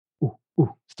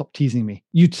Ooh, stop teasing me.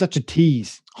 You're such a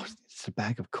tease. Oh, it's a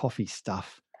bag of coffee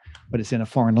stuff, but it's in a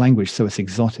foreign language, so it's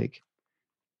exotic.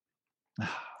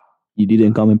 You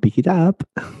didn't come and pick it up.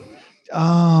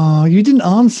 Oh, you didn't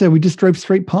answer. We just drove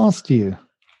straight past you.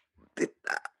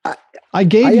 I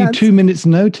gave you 2 minutes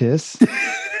notice.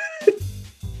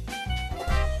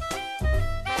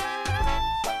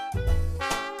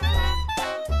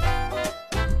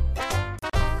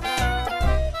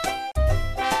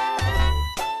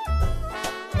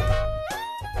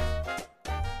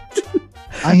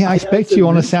 I expect you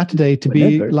on a Saturday to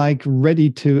be like ready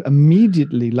to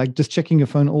immediately, like just checking your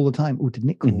phone all the time. Oh, did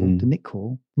Nick call? Mm-hmm. Did Nick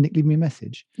call? Did Nick leave me a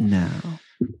message? No.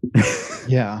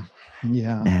 Yeah.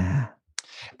 Nah.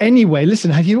 Anyway,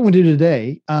 listen, have you what we do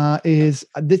today is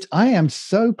this. I am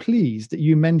so pleased that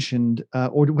you mentioned,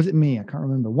 or was it me? I can't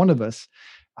remember. One of us,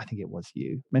 I think it was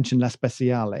you, mentioned La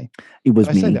Speciale. It was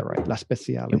Did me. I say that right? La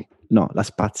Speciale. No, La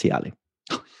Spaziale.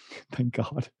 Thank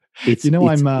God. It's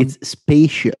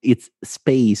spatial. It's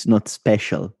space, not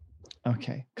special.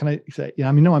 Okay. Can I say? Yeah.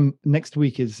 I mean, no. Next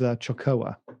week is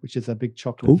Chocoa, which is a big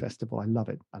chocolate festival. I love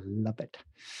it.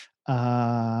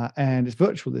 And it's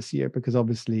virtual this year because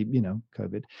obviously,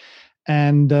 COVID.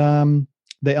 And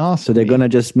they asked. So they're gonna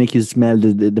just make you smell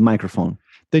the microphone.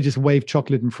 They just wave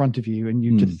chocolate in front of you, and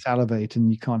you just salivate, and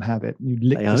you can't have it. You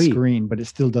lick the screen, but it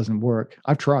still doesn't work.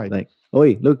 I've tried. Like,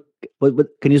 look,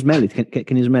 but can you smell it?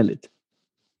 Can you smell it?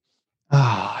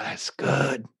 Oh, that's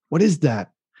good. What is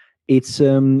that? It's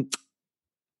a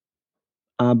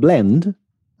blend.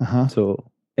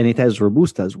 So, and it has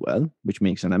Robusta as well, which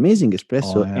makes an amazing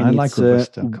espresso. Oh, yeah, and I like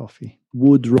Robusta coffee.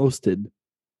 Wood roasted.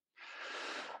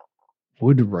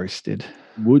 Damn,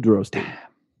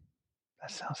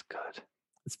 that sounds good.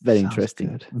 It's very interesting.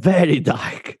 Good. Very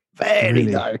dark. Very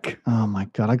dark. Oh my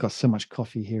God, I got so much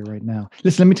coffee here right now.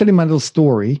 Listen, let me tell you my little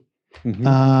story. Mm-hmm.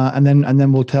 And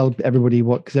then we'll tell everybody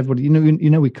because everybody,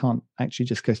 we can't actually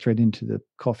just go straight into the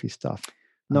coffee stuff.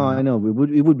 No, I know.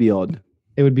 It would be odd.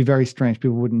 It would be very strange.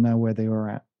 People wouldn't know where they were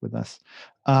at with us.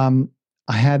 I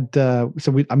had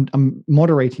I'm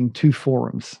moderating 2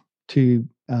 forums, 2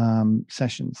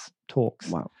 sessions, talks.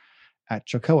 Wow. At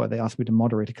Chocoa, they asked me to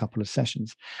moderate a couple of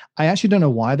sessions. I actually don't know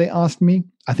why they asked me.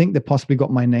 I think they possibly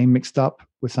got my name mixed up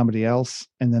with somebody else,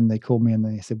 and then they called me and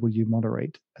they said, "Will you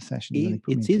moderate a session?"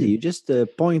 It's easy. You just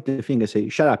point the finger, say,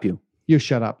 "Shut up, you." You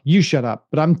shut up. You shut up.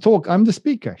 But I'm the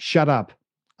speaker. Shut up.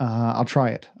 I'll try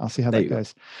it. I'll see how that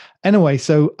goes. Anyway,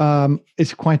 so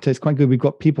it's quite good. We've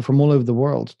got people from all over the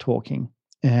world talking,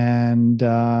 and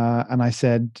I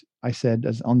said we did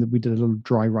a little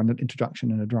dry run, an introduction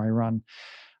and a dry run.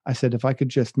 I said, if I could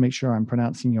just make sure I'm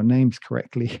pronouncing your names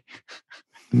correctly.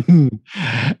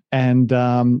 And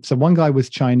so one guy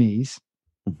was Chinese,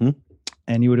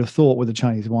 and you would have thought with a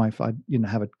Chinese wife, I'd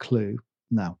have a clue.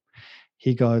 No,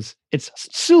 he goes, "It's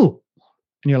Sue,"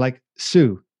 and you're like,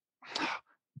 "Sue,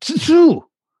 Sue,"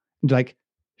 and you're like,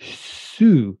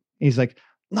 "Sue." He's like,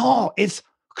 "No, it's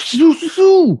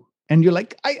Sue," and you're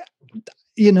like,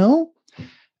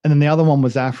 And then the other one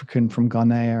was African from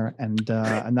Ghana, and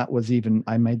that was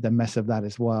I made the mess of that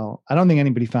as well. I don't think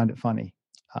anybody found it funny.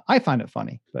 I find it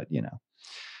funny, but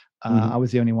I was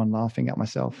the only one laughing at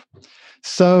myself.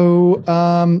 So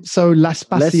La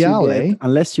Spaziale,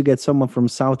 unless you get someone from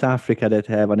South Africa that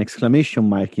have an exclamation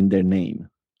mark in their name.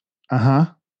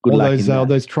 All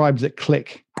those tribes that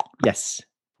click. Yes,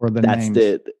 for the that's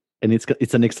names. And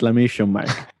it's an exclamation mark.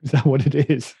 Is that what it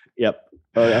is? Yep.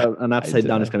 An upside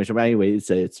down exclamation. But anyway,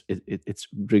 it's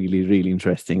really, really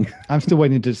interesting. I'm still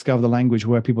waiting to discover the language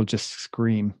where people just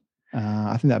scream.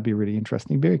 I think that'd be really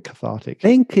interesting, very cathartic. I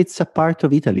think it's a part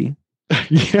of Italy.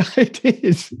 Yeah, it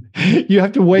is. You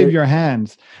have to wave your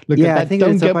hands. Look, I think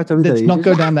it's a part of Italy. Let's not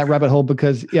go down that rabbit hole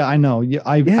because, I know.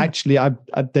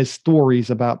 There's stories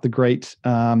about the great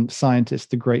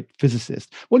scientist, the great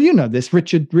physicist. Well, you know this,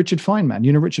 Richard Feynman.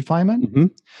 You know Richard Feynman? Mm-hmm.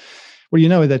 Well, you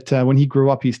know that when he grew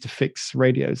up, he used to fix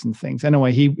radios and things.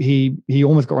 Anyway, he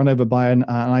almost got run over by an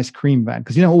ice cream van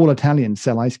because all Italians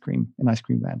sell ice cream in ice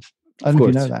cream vans. I don't know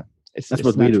if you know that. It's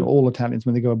what we do. All Italians,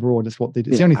 when they go abroad, that's what they do.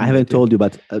 It's the only thing I haven't told you,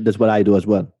 but that's what I do as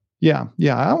well. Yeah.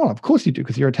 Well, of course you do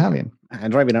because you're Italian. I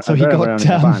drive around. So he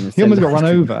almost got run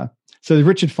over. So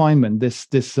Richard Feynman, this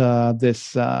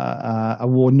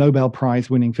award Nobel Prize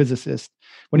winning physicist,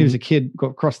 when he was a kid, got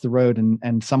across the road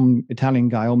and some Italian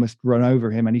guy almost ran over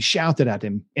him and he shouted at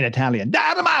him in Italian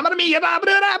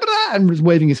and was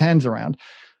waving his hands around.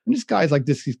 And this guy's like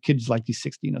this kid's like he's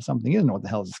 16 or something. He doesn't know what the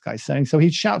hell this guy's saying. So he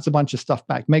shouts a bunch of stuff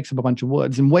back, makes up a bunch of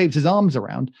words and waves his arms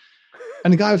around.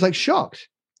 And the guy was like shocked.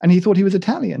 And he thought he was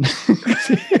Italian.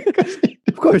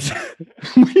 Of course.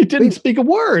 He didn't speak a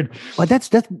word. But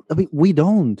that's I mean, we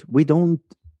don't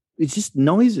It's just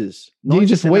noises. You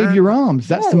just wave your arms.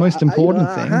 That's the most important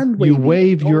thing. You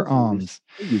wave your arms.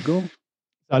 There you go.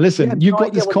 Listen, you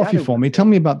got this coffee for me. Tell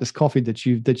me about this coffee that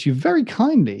you very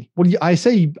kindly. Well, I'll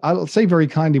say very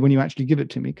kindly when you actually give it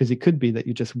to me, because it could be that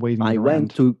you're just waving. I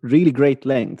went to really great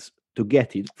lengths to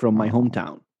get it from my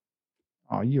hometown.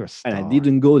 Oh, you're a star. And I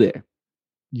didn't go there.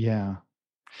 Yeah.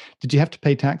 Did you have to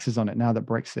pay taxes on it now that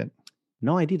Brexit?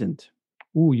 No, I didn't.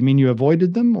 Oh, you mean you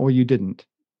avoided them or you didn't?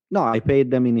 No, I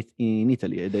paid them in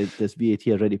Italy. There's VAT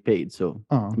already paid. So,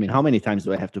 I mean, how many times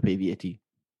do I have to pay VAT?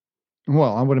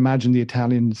 Well, I would imagine the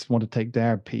Italians want to take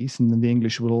their piece, and then the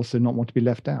English will also not want to be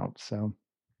left out. So,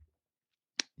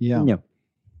 yeah.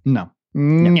 No.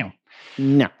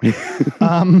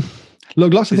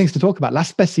 Look, lots of things to talk about. La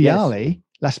Speciale.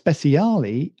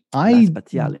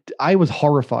 I was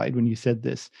horrified when you said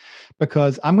this,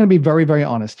 because I'm going to be very, very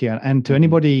honest here. And to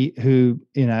anybody who,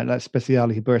 La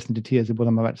Speciale, who burst into tears at what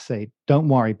I'm about to say, don't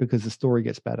worry, because the story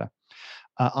gets better.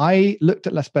 I looked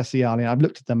at La Speciale, and I've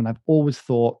looked at them, and I've always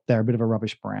thought they're a bit of a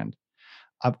rubbish brand.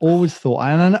 I've always thought,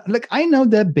 and look, I know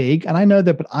they're big, and I know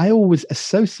that, but I always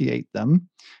associate them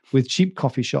with cheap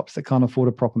coffee shops that can't afford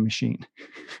a proper machine.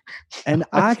 And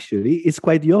actually, it's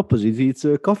quite the opposite. It's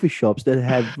coffee shops that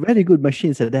have very good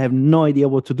machines that they have no idea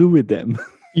what to do with them.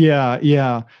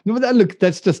 Yeah. No, look,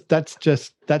 that's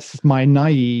just my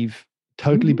naive.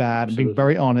 Totally bad. Absolutely. Being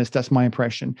very honest, that's my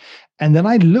impression. And then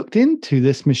I looked into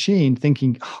this machine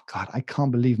thinking, oh God, I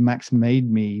can't believe Max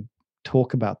made me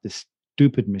talk about this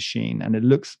stupid machine. And it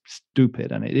looks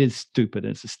stupid, and it is stupid.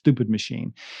 It's a stupid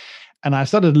machine. And I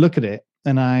started to look at it,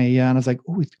 and I was like,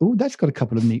 oh, that's got a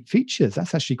couple of neat features.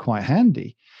 That's actually quite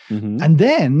handy. Mm-hmm. And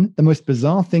then the most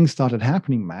bizarre thing started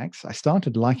happening, Max. I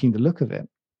started liking the look of it.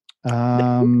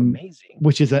 Amazing.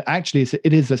 Which is it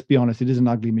is, let's be honest, it is an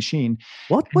ugly machine.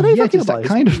 What are you talking about? It's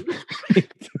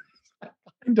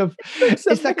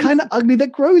that kind of ugly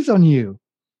that grows on you.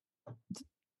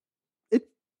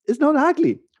 It's not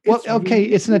ugly. Well, okay,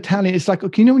 it's an Italian. It's like,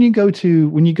 okay, when you go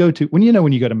to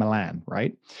Milan,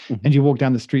 right? Mm-hmm. And you walk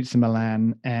down the streets of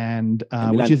Milan, and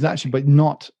which is actually, but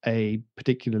not a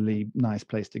particularly nice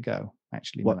place to go.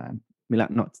 Actually, Milan.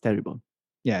 No, it's terrible.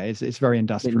 Yeah, it's very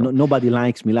industrial. Nobody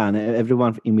likes Milan.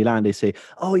 Everyone in Milan, they say,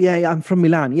 "Oh yeah, I'm from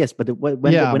Milan." Yes, but when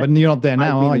but you're not there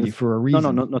now, are you? For a reason.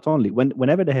 No, not only.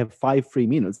 Whenever they have 5 free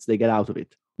minutes, they get out of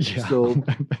it. Yeah. So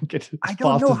I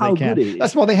don't know how good it is.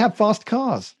 That's why they have fast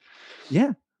cars.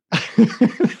 Yeah.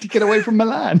 To get away from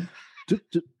Milan.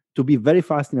 To be very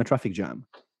fast in a traffic jam.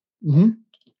 Mm-hmm.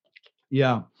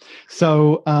 Yeah.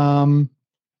 So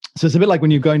it's a bit like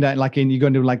when you're going down, you're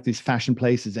going to like these fashion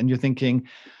places, and you're thinking,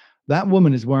 that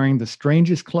woman is wearing the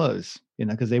strangest clothes,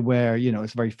 because they wear,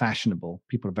 it's very fashionable.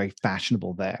 People are very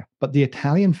fashionable there. But the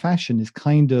Italian fashion is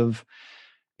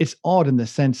it's odd in the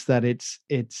sense that it's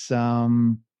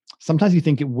sometimes you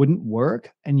think it wouldn't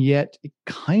work, and yet it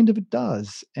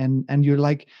does. And you're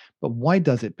like, but why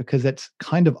does it? Because it's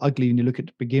kind of ugly when you look at it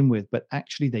to begin with, but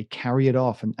actually they carry it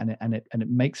off, and it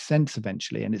makes sense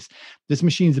eventually. And this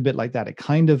machine's a bit like that. It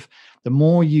the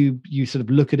more you sort of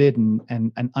look at it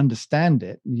and understand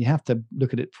it, you have to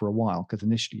look at it for a while, because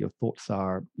initially your thoughts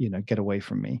are, get away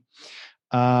from me.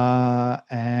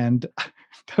 And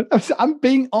I'm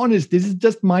being honest. This is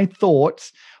just my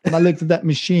thoughts when I looked at that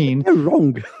machine. You're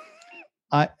wrong.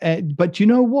 But you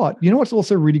know what? You know what's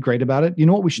also really great about it? You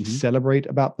know what we should celebrate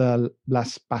about the La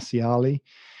Speciale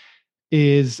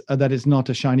is that it's not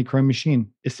a shiny chrome machine.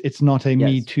 It's not a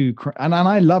Me Too. And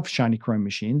I love shiny chrome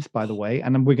machines, by the way.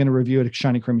 And we're going to review a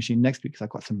shiny chrome machine next week, because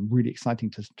I've got some really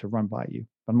exciting to run by you.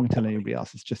 But I'm not going to tell anybody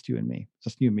else. It's just you and me. It's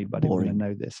just you and me, buddy. We're going to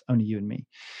know this. Only you and me.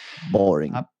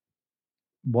 Boring.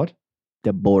 What?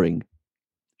 They're boring.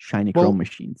 Shiny chrome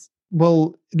machines.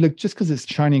 Well, look, just because it's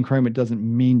shiny and chrome, it doesn't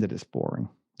mean that it's boring.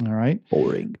 All right?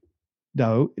 Boring.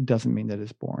 No, it doesn't mean that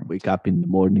it's boring. Wake up in the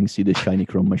morning, see the shiny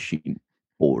chrome machine.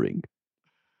 Boring.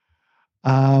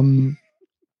 Oh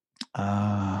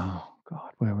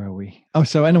God, where were we? Oh,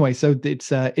 so anyway, so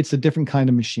it's a different kind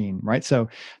of machine, right? So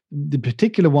the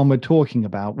particular one we're talking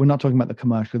about, we're not talking about the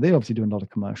commercial. They obviously do a lot of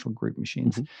commercial group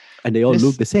machines, and they all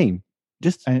look the same,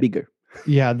 just bigger.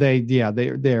 Yeah,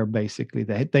 they're basically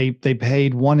they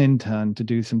paid one intern to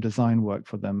do some design work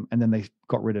for them, and then they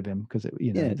got rid of him because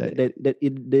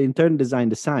the intern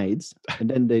designed the sides, and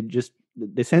then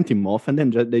they sent him off, and then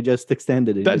they just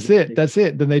extended it. That's it.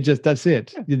 Then that's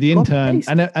it. Yeah, the intern,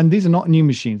 and these are not new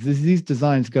machines. These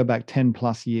designs go back 10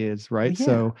 plus years, right? Yeah.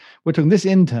 So we're talking. This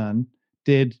intern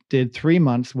did 3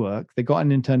 months work. They got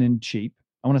an intern in cheap.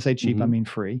 I want to say cheap. I mean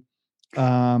free.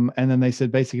 And then they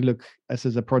said, basically, look, this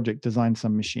is a project, design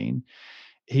some machine.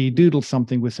 He doodled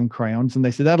something with some crayons, and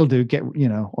they said, that'll do. Get,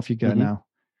 off you go now.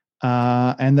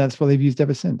 And that's what they've used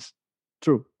ever since.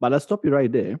 True, but I'll stop you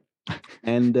right there,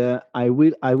 and I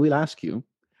will ask you.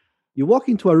 You walk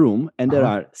into a room, and there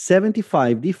are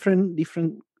 75 different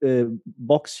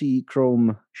boxy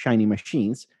chrome shiny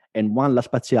machines, and one La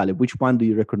Spaziale. Which one do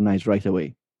you recognize right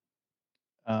away?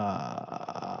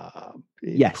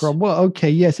 Yes. Well, okay,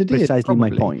 yes, it Precisely is. Precisely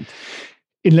my point.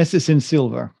 Unless it's in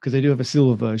silver, because they do have a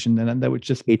silver version, then that would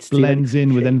just blends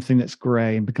in with anything that's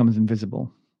gray and becomes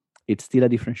invisible. It's still a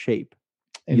different shape.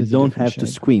 You don't have to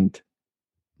squint.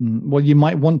 Well, you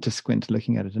might want to squint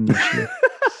looking at it initially.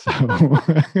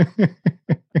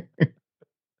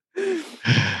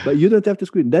 But you don't have to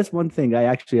squint. That's one thing I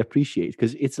actually appreciate,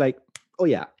 because it's like, oh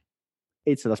yeah,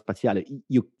 it's a La Spaziale.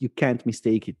 You can't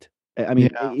mistake it. I mean,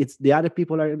 it's the other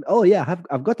people are, oh yeah,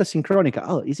 I've got a Syncronica.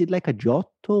 Oh, is it like a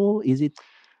Giotto? Is it?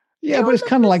 Yeah, but it's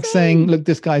kind of like saying, look,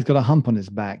 this guy's got a hump on his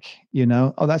back, you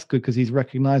know? Oh, that's good because he's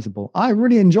recognizable. I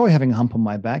really enjoy having a hump on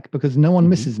my back because no one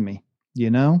misses me, you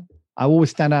know? I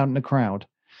always stand out in the crowd.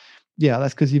 Yeah,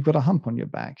 that's because you've got a hump on your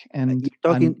back. And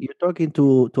you're talking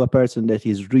to a person that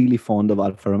is really fond of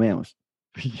Alfa Romeos.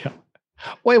 Yeah.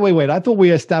 Wait. I thought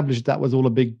we established that was all a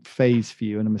big phase for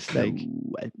you and a mistake.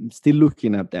 No, I'm still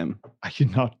looking at them.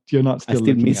 You're not still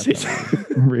looking miss at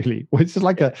them. Really? Well, it's just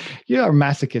like you're a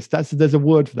masochist. There's a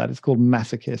word for that. It's called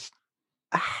masochist.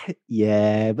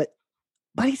 Yeah, but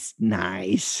it's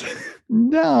nice.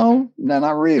 No,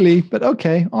 not really. But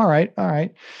okay. All right.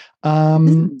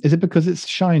 Is it because it's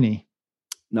shiny?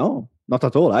 No, not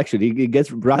at all. Actually, it gets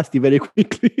rusty very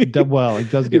quickly. Well, it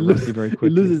does get rusty very quickly.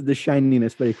 It loses the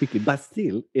shininess very quickly, but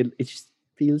still, it just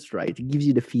feels right. It gives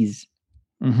you the fizz.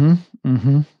 I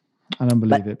don't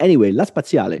believe it. Anyway, La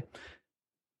Spaziale,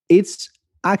 it's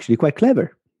actually quite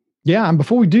clever. Yeah, and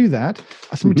before we do that,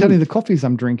 let me tell you the coffees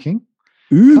I'm drinking.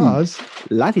 Because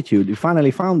Latitude, you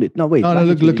finally found it. No, wait. No,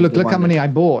 look how many I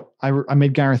bought. I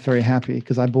made Gareth very happy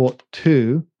because I bought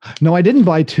 2. No, I didn't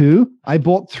buy 2. I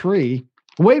bought 3.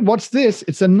 Wait, what's this?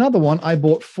 It's another one. I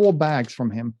bought 4 bags from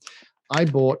him. I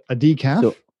bought a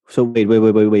decaf. So wait.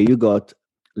 You got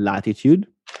Latitude,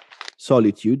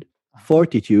 Solitude,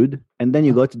 Fortitude, and then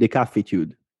you got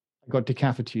Decafitude. I got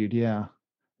Decafitude, yeah.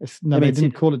 They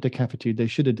didn't call it Decafitude. They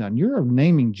should have done. You're a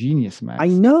naming genius, Max. I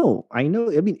know. I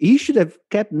mean, he should have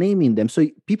kept naming them so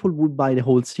people would buy the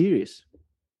whole series.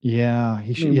 Yeah,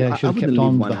 he should. Should have kept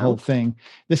on with the whole thing.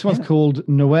 This one's called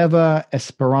Nueva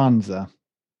Esperanza.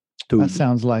 That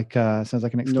sounds like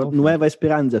an extra. Nueva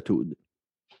Esperanza Tude.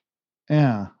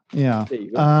 Yeah. But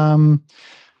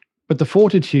the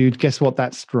Fortitude, guess what?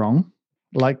 That's strong.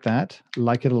 Like that.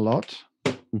 Like it a lot.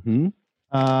 Mm-hmm.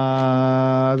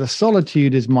 The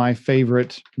Solitude is my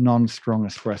favorite non-strong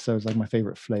espresso. It's like my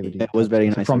favorite flavor. Yeah, it was very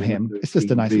nice from him. It's just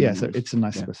a nice, so it's a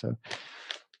nice espresso.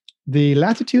 The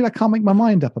Latitude, I can't make my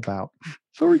mind up about.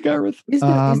 Sorry, Gareth. It's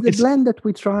the blend that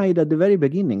we tried at the very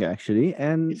beginning, actually,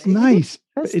 and it's nice.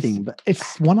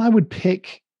 It's one I would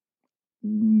pick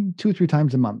 2 or 3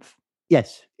 times a month.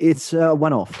 Yes, it's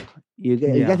one-off. You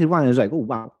get it one, and it's like, oh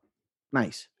wow,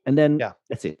 nice, and then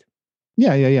that's it.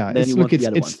 Yeah.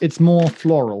 It's more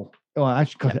floral. Oh, I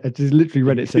actually I just literally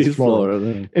read it says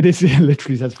floral. It is. It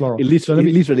literally says floral. It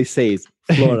literally says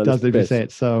floral. It does literally say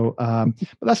it. So, but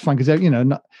that's fine because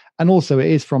and also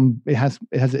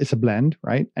it's a blend,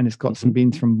 right? And it's got some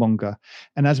beans from Bonga,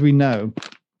 and as we know,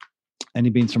 any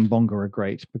beans from Bonga are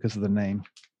great because of the name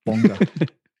Bonga,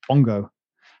 Bongo.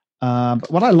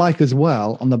 But what I like as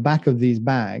well on the back of these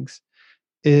bags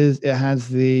is it has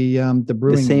the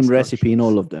brewing. The same recipe in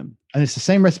all of them. And it's the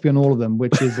same recipe on all of them,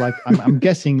 which is like, I'm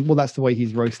guessing, well, that's the way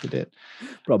he's roasted it.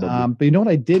 Probably. But you know what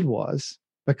I did was,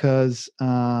 because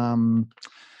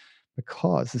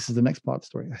this is the next part of the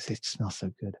story. I say it smells so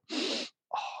good.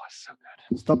 Oh, it's so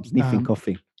good. Stop sniffing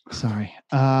coffee. Sorry.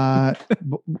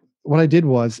 What I did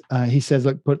was, he says,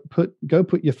 look, go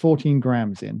put your 14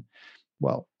 grams in.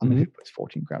 Well, I mean, who puts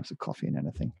 14 grams of coffee in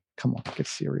anything? Come on, get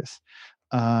serious.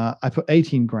 I put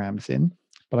 18 grams in,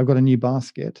 but I've got a new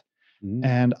basket.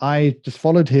 And I just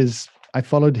followed his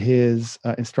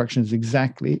instructions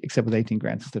exactly, except with 18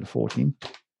 grams instead of 14,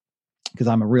 because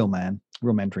I'm a real man.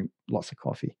 Real men drink lots of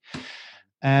coffee,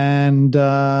 and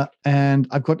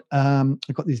I've got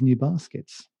these new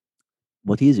baskets.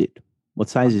 What is it? What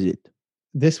size is it?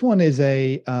 This one is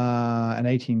an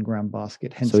 18-gram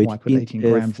basket, hence why I put 18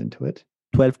 grams into it.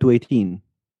 12 to 18.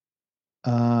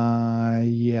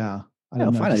 Yeah. I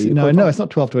don't know. Finally, no, it's not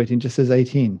 12 to 18. It just says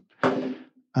 18.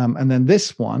 And then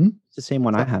this one, it's the same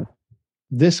one I have.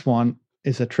 This one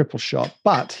is a triple shot,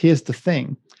 but here's the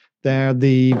thing: they're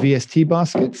the VST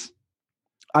baskets.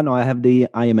 No, I have the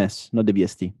IMS, not the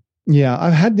VST. Yeah,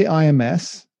 I've had the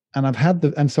IMS, and I've had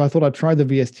and so I thought I'd try the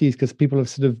VSTs because people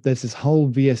have there's this whole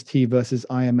VST versus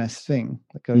IMS thing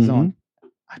that goes on.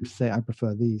 I have to say I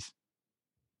prefer these.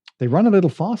 They run a little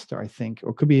faster, I think,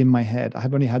 or could be in my head. I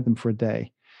have only had them for a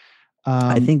day.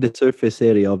 I think the surface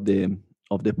area of the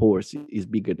pores is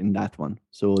bigger in that one,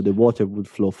 so the water would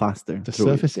flow faster. The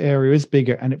surface area is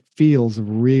bigger, and it feels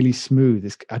really smooth.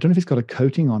 I don't know if it's got a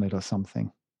coating on it or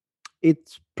something.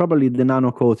 It's probably the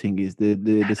nano coating is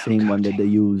the same one that they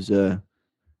use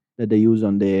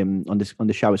on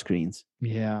the shower screens.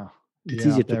 Yeah, it's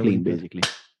easier to clean, basically.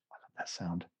 I love that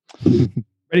sound.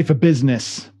 Ready for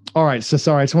business. All right. So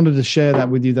sorry, I just wanted to share that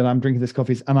with you that I'm drinking this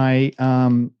coffee, and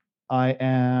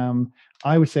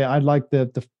I would say I like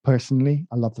the personally,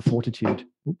 I love the Fortitude.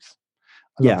 Oops.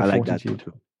 I like that too.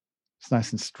 It's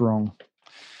nice and strong.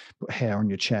 Put hair on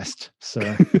your chest,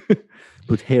 sir.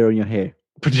 Put hair on your hair.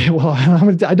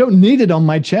 I don't need it on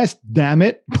my chest, damn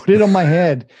it. Put it on my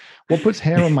head. What puts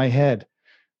hair on my head?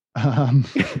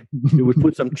 You would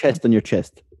put some chest on your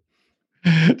chest.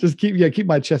 Just keep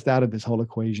my chest out of this whole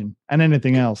equation and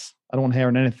anything else. I don't want hair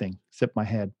on anything except my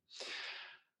head.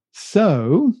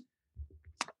 So,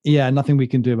 yeah, nothing we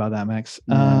can do about that, Max.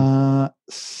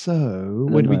 So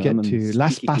where do we get to? La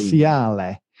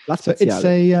Spaziale. So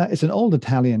it's an old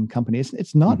Italian company.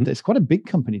 It's not. It's quite a big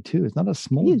company too. It's not a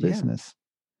small business.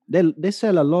 They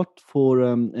sell a lot for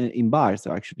in bars.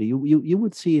 Actually, you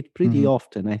would see it pretty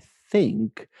often. I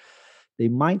think they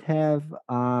might have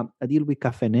a deal with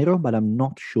Caffè Nero, but I'm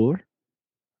not sure.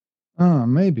 Oh,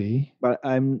 maybe. But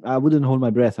I wouldn't hold my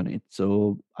breath on it,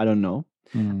 so I don't know.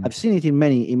 I've seen it in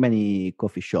many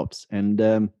coffee shops,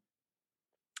 and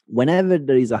whenever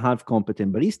there is a half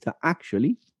competent barista,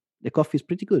 actually, the coffee is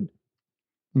pretty good.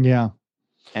 Yeah,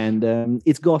 and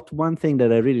it's got one thing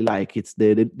that I really like. It's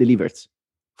the levers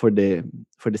for the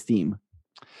steam,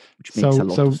 which makes a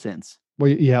lot of sense. Well,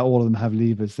 yeah, all of them have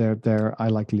levers. I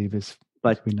like levers,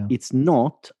 but it's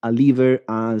not a lever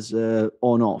as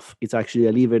on off. It's actually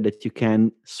a lever that you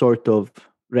can sort of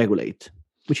regulate,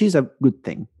 which is a good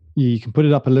thing. You can put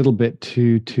it up a little bit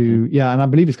to and I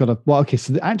believe it's got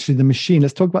so actually the machine,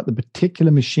 let's talk about the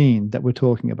particular machine that we're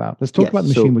talking about. Let's talk about the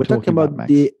machine we're talking about, Max.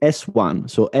 The S1.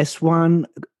 So S1,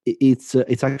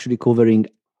 it's actually covering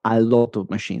a lot of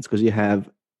machines, because you have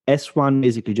S1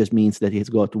 basically just means that it's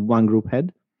got one group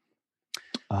head,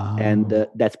 and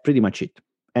that's pretty much it,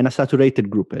 and a saturated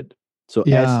group head. So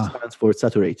S stands for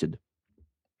saturated.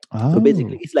 So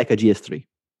basically it's like a GS3.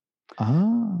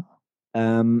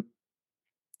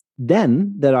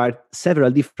 Then there are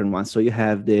several different ones. So you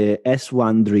have the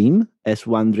S1 Dream,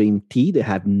 S1 Dream T.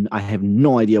 I have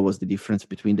no idea what's the difference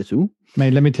between the two.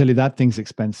 Mate, let me tell you, that thing's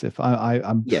expensive.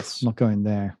 I'm not going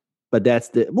there. But that's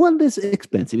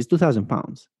expensive. It's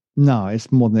 £2,000. No,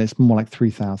 it's more than. It's more like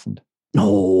 3,000.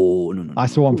 No. I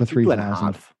saw one for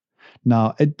 3,000.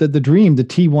 No, the Dream, the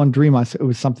T1 Dream. It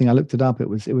was something. I looked it up. It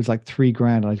was like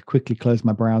 $3,000. I quickly closed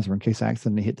my browser in case I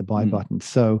accidentally hit the buy button.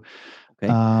 So.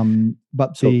 Okay.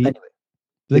 But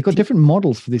they've got different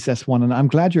models for this S1, and I'm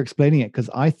glad you're explaining it,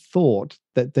 because I thought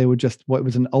that they were just it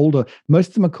was an older. Most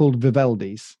of them are called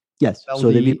Vivaldis. Yes.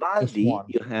 So the Vivaldi,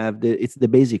 you have it's the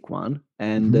basic one,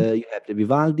 and you have the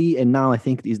Vivaldi, and now I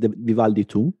think it's the Vivaldi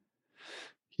 2.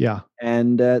 Yeah.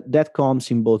 And that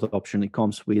comes in both options. It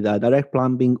comes with a direct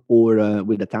plumbing or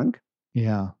with a tank.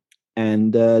 Yeah.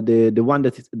 And the one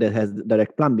that has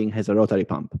direct plumbing has a rotary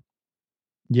pump.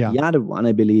 Yeah. The other one,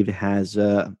 I believe, has,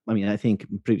 I'm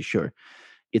pretty sure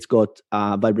it's got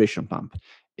a vibration pump.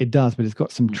 It does, but it's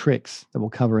got some tricks that we'll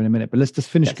cover in a minute. But let's just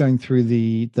finish going through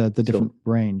the different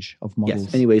range of models.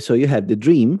 Yes. Anyway, so you have the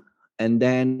Dream, and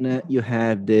then you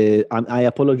have the, I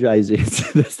apologize,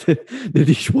 that's the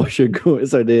dishwasher going,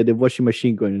 sorry, the washing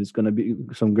machine going, it's going to be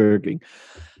some gurgling.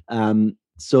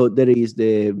 So there is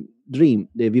the Dream,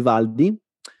 the Vivaldi,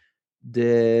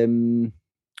 the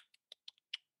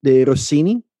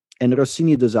Rossini and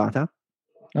Rossini Dosata.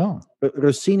 Oh.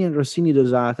 Rossini and Rossini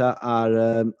Dosata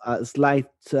are a slight,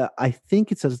 I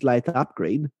think it's a slight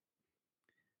upgrade.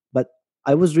 But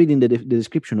I was reading the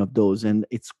description of those, and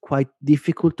it's quite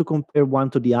difficult to compare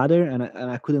one to the other, and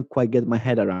I couldn't quite get my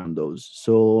head around those.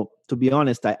 So to be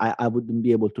honest, I wouldn't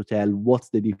be able to tell what's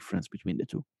the difference between the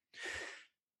two.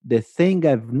 The thing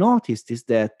I've noticed is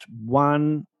that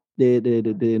the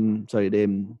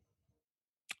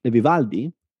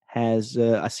Vivaldi has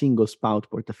a single spout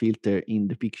portafilter in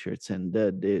the pictures, and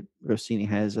the Rossini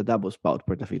has a double spout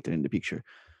portafilter in the picture.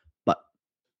 But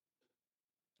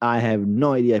I have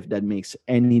no idea if that makes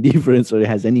any difference or it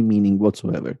has any meaning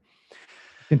whatsoever.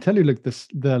 I can tell you, look,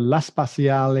 the La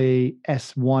Spaziale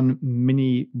S1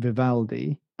 Mini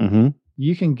Vivaldi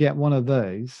You can get one of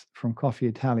those from Coffee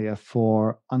Italia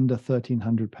for under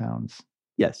 £1,300.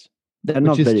 Yes, they're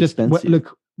not very expensive.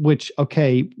 Look,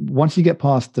 okay, once you get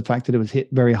past the fact that it was hit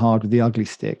very hard with the ugly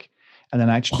stick, and then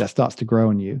actually that starts to grow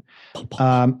on you,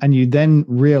 and you then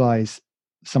realize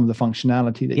some of the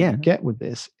functionality that you get with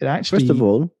this, first of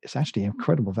all, it's actually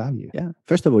incredible value. Yeah.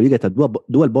 First of all, you get a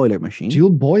dual boiler machine.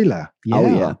 Dual boiler. Yeah.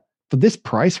 Oh, yeah. For this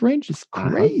price range, it's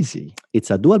crazy.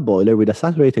 It's a dual boiler with a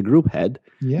saturated group head.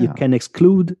 Yeah. You can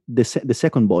exclude the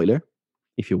second boiler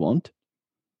if you want.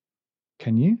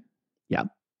 Can you? Yeah.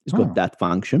 It's got that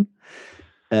function.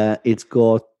 It's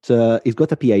got a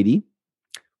PID.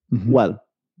 Mm-hmm. Well,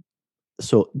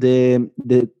 so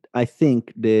I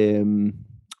think the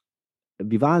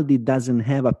Vivaldi doesn't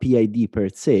have a PID per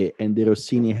se, and the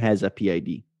Rossini has a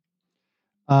PID.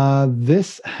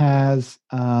 This has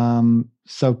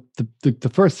so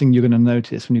the first thing you're going to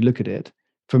notice when you look at it,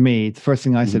 for me, the first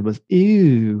thing I said was,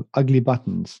 ew, ugly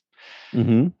buttons.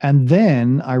 Mm-hmm. And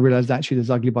then I realized actually those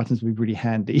ugly buttons would be really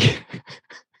handy.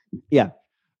 Yeah.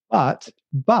 But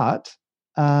the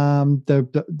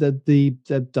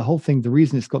whole thing, the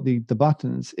reason it's got the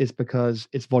buttons is because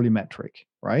it's volumetric,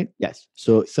 right? Yes.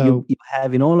 So you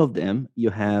have in all of them,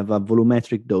 you have a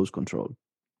volumetric dose control.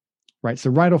 Right.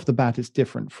 So right off the bat, it's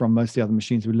different from most of the other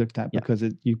machines we looked at because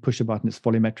you push a button, it's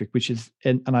volumetric, which is,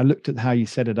 and I looked at how you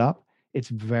set it up. It's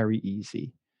very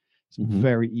easy. It's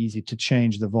very easy to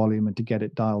change the volume and to get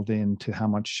it dialed in to how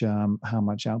much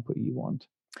output you want.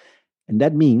 And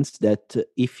that means that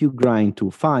if you grind too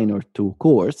fine or too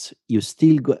coarse, you're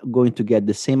still going to get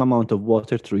the same amount of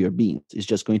water through your beans. It's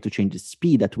just going to change the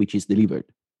speed at which it's delivered.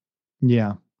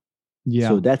 Yeah. Yeah.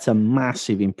 So that's a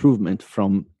massive improvement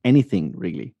from anything,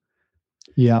 really.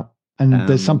 Yeah. And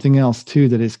there's something else too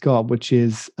that it's got, which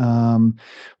is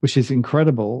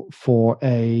incredible for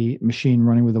a machine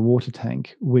running with a water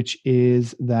tank, which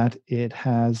is that it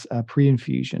has a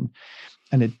pre-infusion,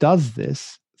 and it does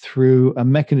this through a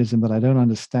mechanism that I don't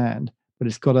understand, but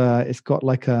it's got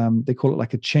like they call it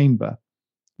like a chamber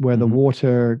where the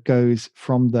water goes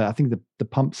from I think the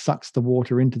pump sucks the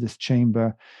water into this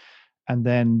chamber, and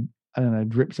then I don't know,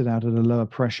 drips it out at a lower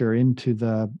pressure into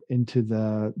the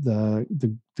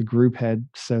group head,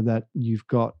 so that you've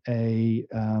got a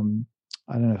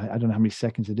I don't know how many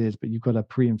seconds it is, but you've got a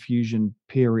pre-infusion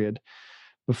period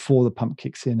before the pump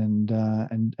kicks in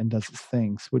and does its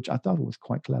things, which I thought was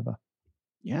quite clever.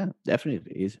 Yeah,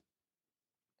 definitely is.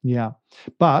 Yeah,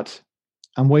 but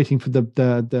I'm waiting for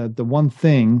the one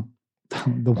thing,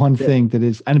 that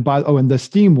is, and the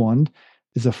steam wand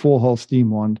is a 4-hole steam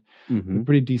wand. A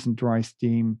pretty decent dry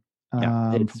steam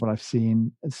from what I've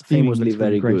seen. Steaming looks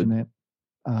very great in it.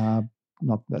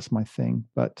 Not that's my thing,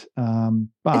 but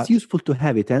it's useful to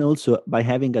have it, and also by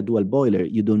having a dual boiler,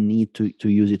 you don't need to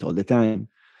use it all the time.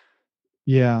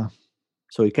 Yeah.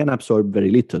 So it can absorb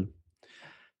very little.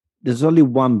 There's only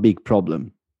one big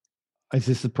problem. Is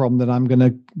this the problem that I'm going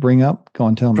to bring up? Go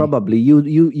on, tell me. Probably.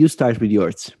 You start with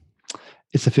yours.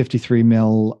 It's a 53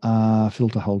 mil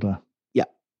filter holder.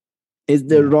 It's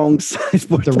the wrong size.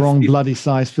 The wrong bloody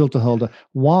size filter holder.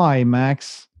 Why,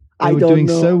 Max? They were doing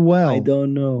so well. I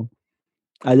don't know.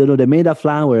 They made a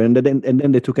flower and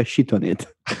then they took a shit on it.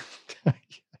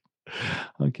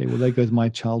 Okay, well, there goes my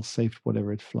child safe,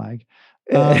 whatever it's flag.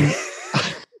 Okay,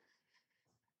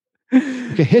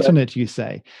 hit on it, you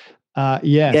say?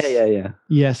 Yes. Yeah.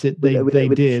 Yes, they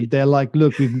did. They're like,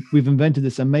 look, we've invented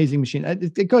this amazing machine.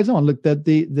 It goes on. Look,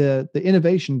 the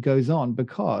innovation goes on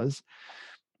because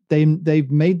they've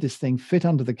made this thing fit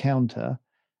under the counter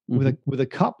with a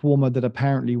cup warmer that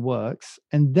apparently works.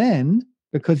 And then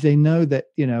because they know that,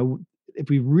 if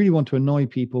we really want to annoy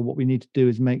people, what we need to do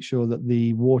is make sure that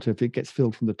the water, if it gets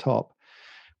filled from the top,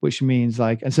 which means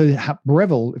and so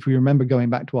Breville, if we remember going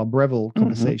back to our Breville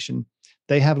conversation,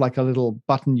 they have like a little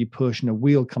button you push and a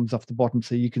wheel comes off the bottom,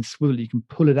 so you can swivel, you can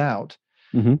pull it out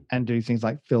and do things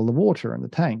like fill the water in the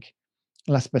tank.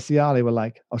 La Speciale were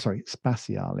like,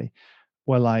 Spaziale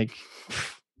were like,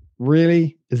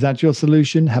 really? Is that your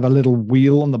solution? Have a little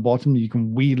wheel on the bottom, you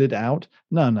can wheel it out?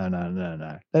 No.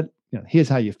 That, here's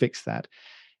how you fix that.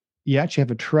 You actually have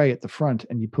a tray at the front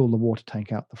and you pull the water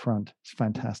tank out the front. It's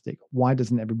fantastic. Why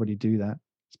doesn't everybody do that?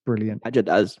 It's brilliant. Ajit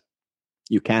does.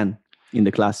 You can in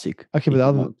the Classic. Okay,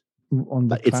 but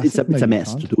it's a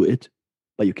mess to do it,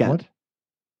 but you can. What?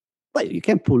 But you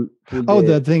can pull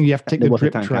the thing, you have to take the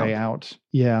drip tray out.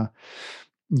 Yeah.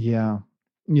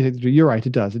 You're right.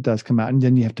 It does come out, and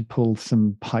then you have to pull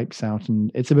some pipes out,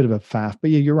 and it's a bit of a faff. But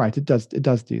yeah, you're right. It does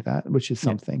do that, which is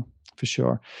something. for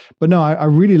sure. But no, I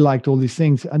really liked all these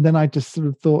things. And then I just sort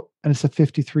of thought, and it's a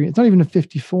 53, it's not even a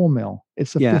 54 mil.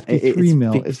 It's a 53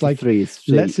 mil. It's like,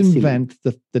 let's invent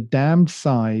the damned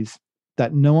size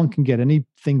that no one can get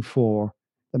anything for,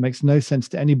 that makes no sense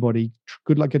to anybody.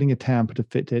 Good luck getting a tamper to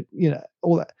fit it,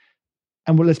 all that.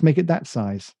 And let's make it that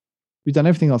size. We've done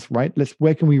everything else right.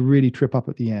 Where can we really trip up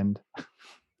at the end?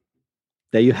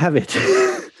 There you have it.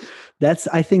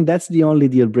 I think that's the only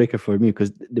deal breaker for me,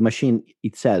 because the machine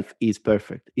itself is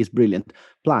perfect, is brilliant.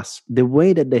 Plus, the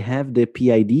way that they have the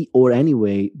PID, or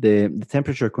anyway, the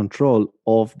temperature control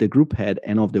of the group head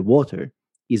and of the water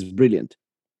is brilliant,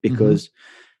 because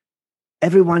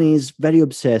everyone is very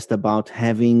obsessed about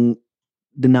having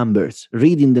the numbers,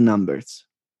 reading the numbers,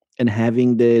 and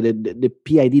having the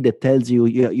PID that tells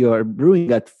you are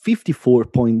brewing at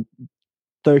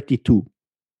 54.32,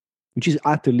 which is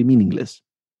utterly meaningless.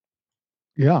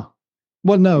 Yeah.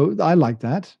 Well, no, I like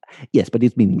that. Yes, but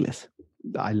it's meaningless.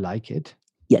 I like it.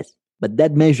 Yes, but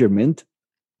that measurement,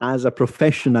 as a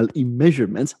professional in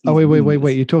measurements. Oh,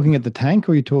 wait. You're talking at the tank,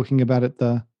 or you're talking about at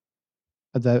the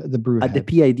brew head? At the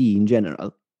PID in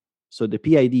general. So the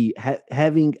PID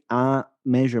having a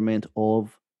measurement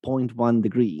of 0.1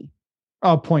 degree.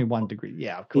 Oh, 0.1 degree.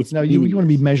 Yeah, of course. No, you want to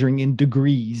be measuring in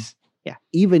degrees. Yeah,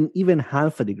 even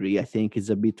half a degree, I think, is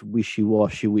a bit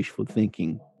wishy-washy, wishful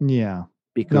thinking. Yeah.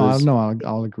 Because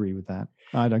I'll agree with that.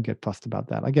 I don't get fussed about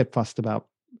that. I get fussed about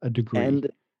a degree. And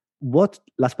what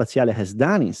La Spaziale has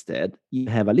done instead, you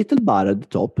have a little bar at the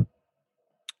top,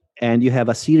 and you have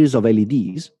a series of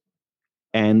LEDs,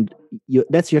 and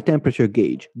that's your temperature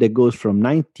gauge that goes from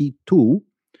 92 to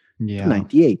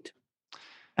 98,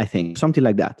 I think, something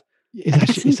like that.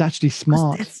 It's actually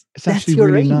smart. It's actually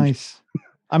really nice.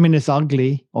 I mean, it's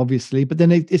ugly, obviously, but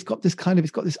then it's got this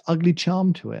ugly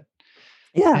charm to it.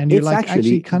 Yeah, and you're like,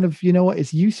 actually kind of, you know what?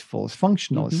 It's useful. It's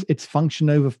functional. It's function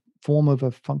over form over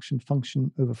function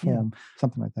over form,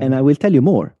 something like that. And I will tell you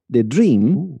more. The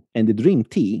Dream and the Dream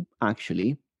T,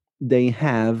 actually, they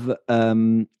have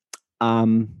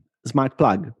smart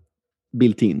plug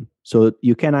built in, so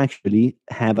you can actually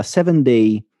have a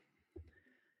 7-day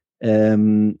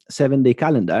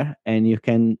calendar, and you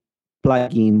can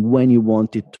plug in when you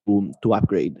want it to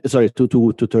upgrade. Sorry,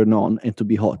 to turn on and to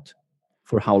be hot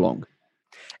for how long.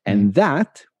 And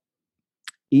that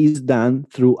is done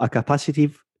through a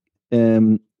capacitive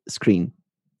screen,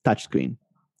 touch screen.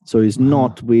 So it's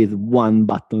not with one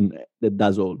button that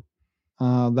does all.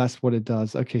 That's what it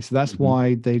does. Okay, so that's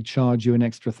why they charge you an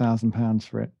extra £1,000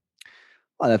 for it.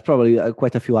 Well, there's probably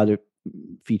quite a few other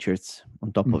features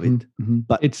on top of it.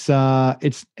 But it's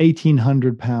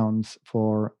 £1,800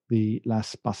 for the La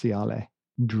Spaziale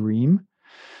Dream.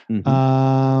 What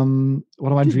am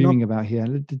I dreaming about here?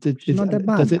 It's not that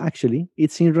bad, actually.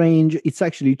 It's in range. It's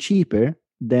actually cheaper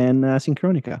than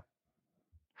Synchronica.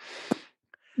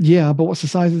 Yeah, but what's the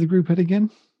size of the group head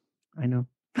again? I know.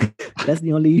 That's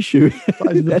the only issue.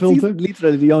 That's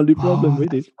literally the only problem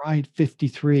with it. Right,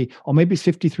 53. Or maybe it's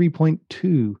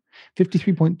 53.2.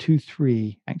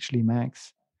 53.23, actually,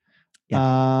 Max.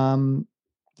 Yeah.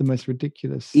 The most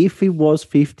ridiculous. If it was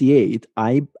 58,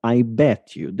 I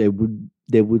bet you they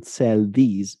would sell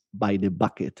these by the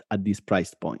bucket at this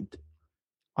price point.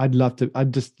 I'd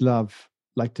just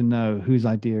like to know whose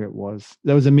idea it was.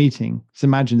 There was a meeting. So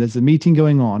imagine there's a meeting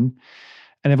going on,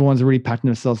 and everyone's already patting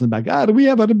themselves in the back. Do we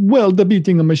have a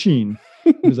beating a machine?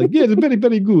 It was like, yeah, it's very,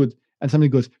 very good. And somebody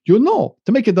goes, to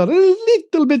make it a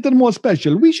little bit more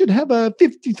special, we should have a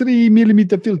 53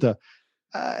 millimeter filter.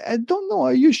 I don't know.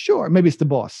 Are you sure? Maybe it's the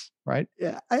boss, right?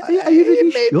 Yeah. Are you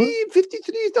really maybe sure?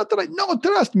 53 is not right. No,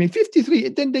 trust me, 53.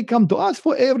 Then they come to us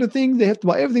for everything. They have to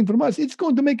buy everything from us. It's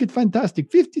going to make it fantastic.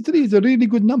 53 is a really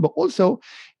good number. Also,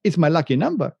 it's my lucky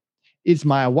number. It's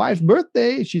my wife's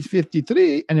birthday. She's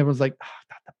 53. And everyone's like,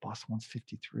 the boss wants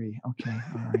 53. Okay,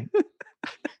 all right.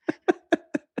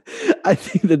 I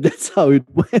think that's how it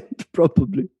went,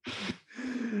 probably.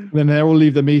 Then they all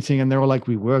leave the meeting and they're all like,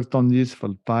 we worked on this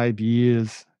for 5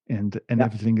 years and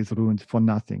everything is ruined for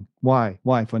nothing. Why?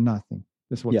 Why for nothing?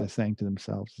 That's what they're saying to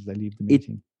themselves as they leave the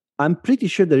meeting. I'm pretty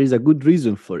sure there is a good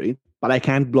reason for it, but I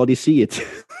can't bloody see it.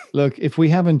 Look, if we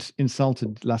haven't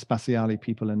insulted La Spaziale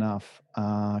people enough,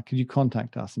 could you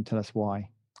contact us and tell us why?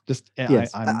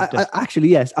 Yes. Actually,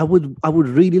 yes. I would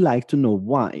really like to know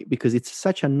why, because it's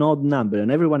such an odd number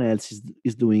and everyone else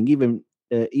is doing even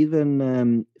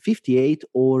 58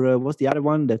 or what's the other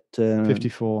one that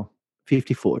 54.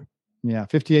 Yeah,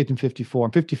 58 and 54.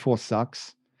 And 54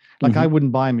 sucks. Like I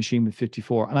wouldn't buy a machine with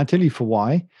 54. And I tell you for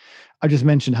why. I just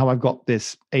mentioned how I've got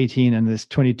this 18 and this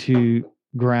 22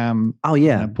 gram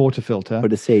portafilter for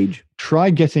the Sage. Try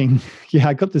getting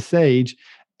I got the Sage,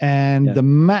 And the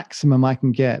maximum I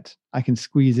can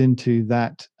squeeze into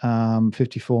that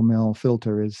 54 mil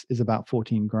filter is about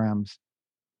 14 grams.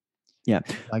 Yeah.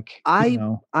 Like, I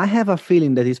have a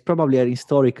feeling that it's probably a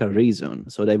historical reason.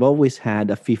 So they've always had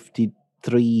a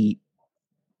 53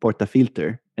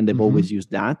 portafilter, and they've always used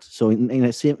that. So in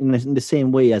the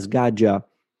same way as Gaggia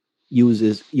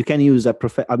uses, you can use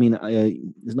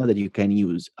it's not that you can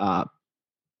use not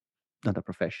a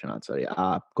professional, sorry,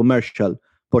 a commercial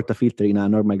portafilter in a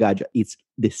normal Gaggia. It's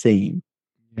the same.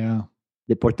 Yeah.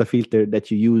 The portafilter that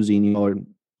you use in your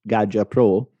Gaggia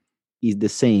Pro is the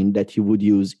same that you would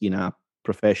use in a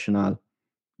professional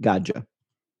Gaggia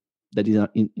that is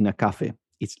in a cafe.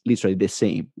 It's literally the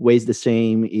same. Weighs the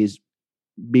same, is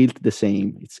built the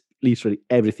same. It's literally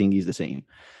everything is the same.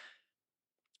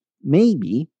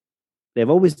 Maybe they've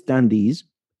always done these,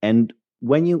 and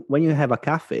when you have a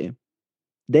cafe,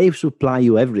 they supply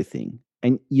you everything,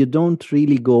 and you don't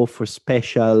really go for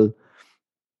special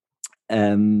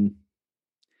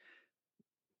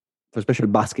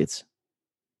baskets.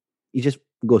 You just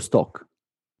go stock.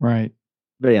 Right.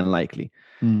 Very unlikely.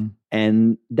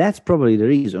 And that's probably the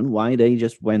reason why they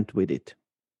just went with it.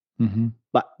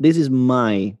 But this is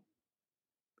my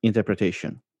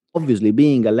interpretation. Obviously,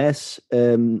 being a less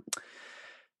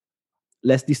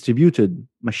distributed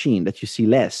machine that you see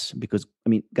less, because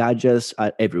Gaggias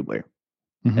are everywhere.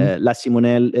 La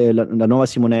Nuova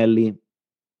Simonelli,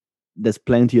 there's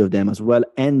plenty of them as well,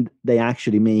 and they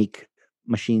actually make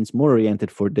machines more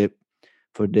oriented for the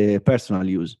personal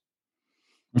use.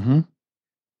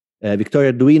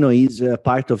 Vittorio Arduino is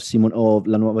part of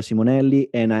La Nuova Simonelli,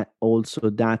 and also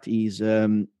that is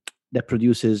that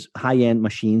produces high-end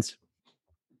machines,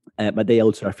 but they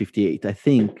also are 58. I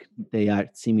think they are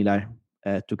similar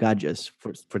to Gaggias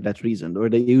for that reason, or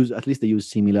they use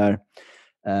similar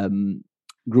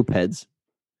group heads.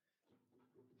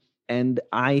 And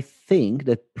I think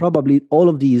that probably all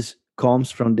of these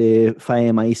comes from the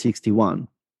Faema E61.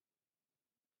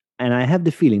 And I have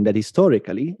the feeling that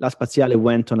historically, La Spaziale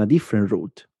went on a different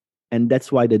route. And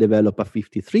that's why they developed a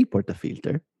 53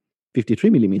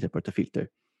 millimeter portafilter.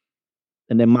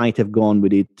 And they might have gone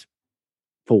with it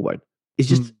forward. It's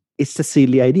just, it's a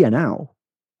silly idea now.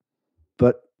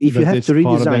 But if you have to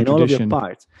redesign all of your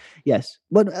parts, yes.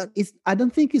 But I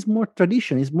don't think it's more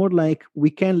tradition. It's more like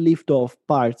we can lift off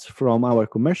parts from our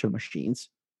commercial machines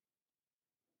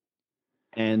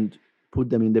and put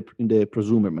them in the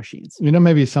prosumer machines.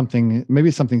 Maybe something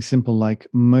simple, like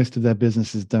most of their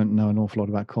businesses don't know an awful lot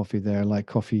about coffee. They're like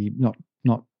coffee, not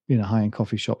high-end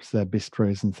coffee shops. They're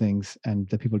bistros and things, and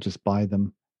the people just buy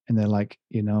them. And they're like,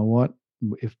 you know what?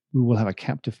 If we will have a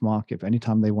captive market,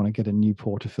 anytime they want to get a new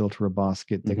portafilter or a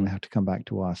basket, they're going to have to come back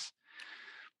to us.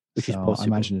 Which is possible. I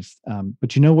imagine it's,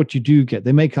 but what you do get,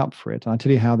 they make up for it. And I'll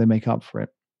tell you how they make up for it.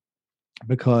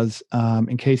 Because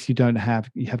in case you have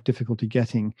difficulty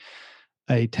getting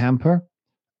a tamper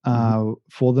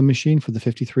for the machine, for the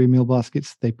 53 mil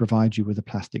baskets, they provide you with a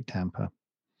plastic tamper.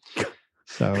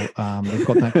 So they've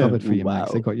got that covered for you, wow.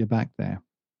 Max. They got your back there.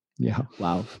 Yeah.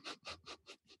 Wow.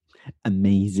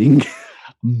 Amazing.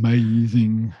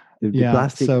 The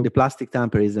plastic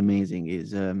tamper is amazing.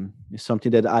 Is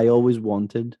something that I always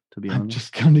wanted, to be honest. I'm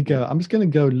just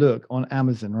going to go look on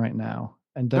Amazon right now.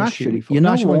 And don't shoot me for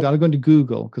I'm going to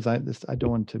Google, because I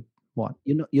don't want to what.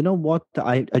 You know what?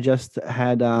 I just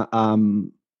had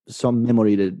some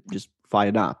memory that just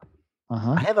fired up.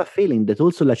 I have a feeling that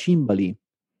also La Cimbali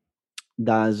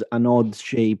does an odd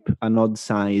shape, an odd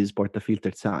size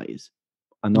portafilter size,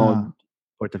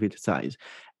 portafilter size,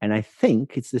 and I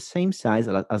think it's the same size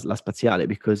as La Spaziale,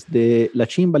 because the La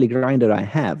Cimbali grinder I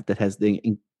have that has the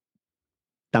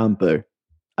tamper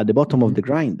at the bottom of the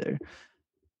grinder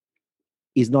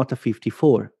is not a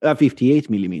 58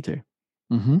 millimeter.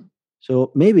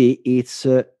 So maybe it's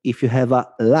if you have a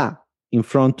La in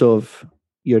front of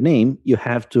your name, you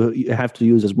have to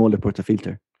use a smaller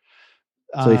portafilter.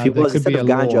 So if it was, instead of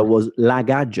Gaggia, was La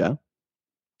Gaggia,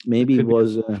 maybe it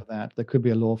was for that. There could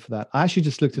be a law for that. I actually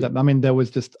just looked it up. I mean, there was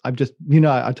just I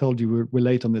told you we're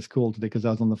late on this call today because I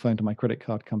was on the phone to my credit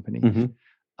card company.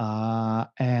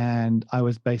 And I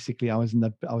was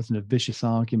in a vicious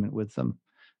argument with them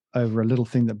over a little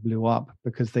thing that blew up,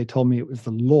 because they told me it was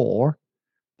the law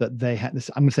that they had this.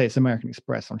 I'm going to say it's American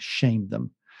Express. I'll shame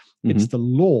them. It's the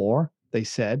law, they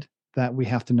said, that we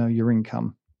have to know your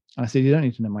income. And I said, you don't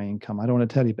need to know my income. I don't want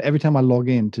to tell you. But every time I log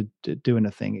in to do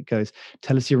anything, it goes,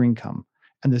 tell us your income.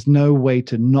 And there's no way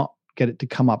to not get it to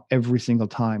come up every single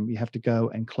time. You have to go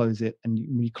and close it. And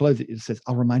when you close it, it says,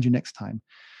 I'll remind you next time.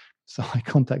 So I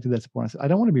contacted their support. I said, I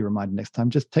don't want to be reminded next time.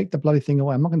 Just take the bloody thing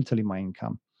away. I'm not going to tell you my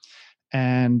income.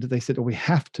 And they said, we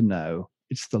have to know.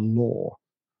 It's the law.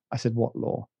 I said, what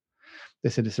law? They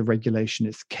said, it's a regulation.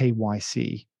 It's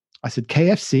KYC. I said,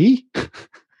 KFC?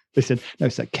 They said, no,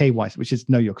 it's like KYC, which is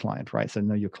know your client, right? So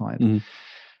know your client. Mhm.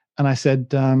 And I said,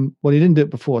 well, you didn't do it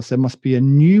before. So there must be a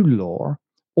new law,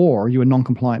 or you were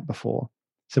non-compliant before.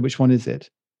 So which one is it?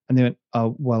 And they went,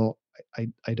 oh, well,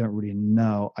 I don't really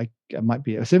know. I might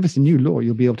be. So if it's a new law,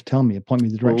 you'll be able to tell me, point me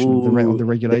in the direction of the They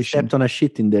regulation. stepped on a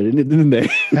shit in there, didn't they?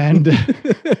 And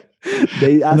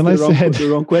they asked and then the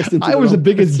wrong question. I was the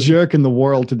biggest jerk in the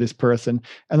world to this person.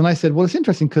 And then I said, well, it's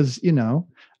interesting because,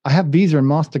 I have Visa and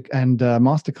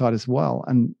MasterCard as well,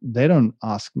 and they don't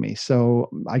ask me. So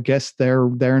I guess they're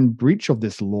in breach of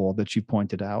this law that you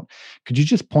pointed out. Could you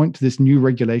just point to this new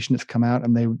regulation that's come out?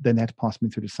 And they had to pass me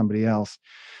through to somebody else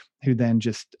who then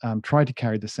just tried to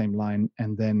carry the same line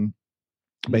and then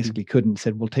basically couldn't,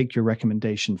 said, we'll take your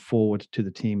recommendation forward to the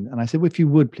team. And I said, well, if you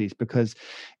would, please, because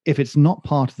if it's not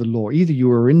part of the law, either you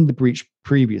were in the breach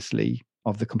previously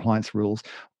of the compliance rules,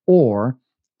 or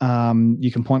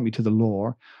you can point me to the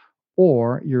law,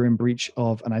 or you're in breach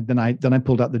of, and then I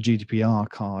pulled out the GDPR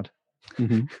card.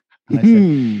 Mm-hmm. And I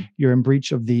said, you're in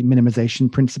breach of the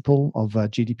minimization principle of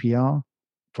GDPR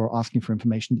for asking for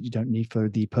information that you don't need for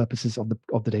the purposes of the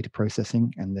data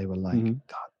processing. And they were like,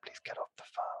 God, please get off the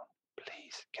phone.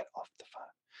 Please get off the phone.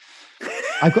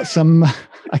 I've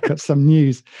got some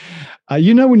news.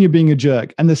 When you're being a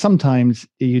jerk, and there's sometimes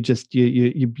you just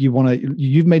you want to.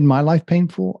 You've made my life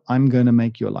painful. I'm going to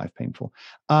make your life painful.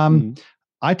 I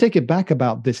take it back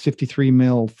about this 53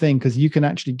 mil thing, because you can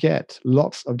actually get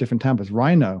lots of different tampers.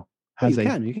 Rhino has you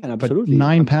can absolutely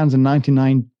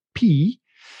 £9.99p.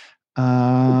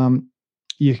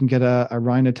 You can get a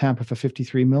Rhino tamper for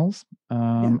 53 mils.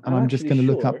 And I'm just going to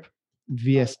look up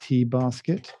VST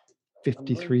basket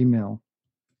 53 mil.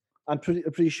 I'm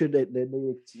pretty sure that they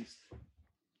exist.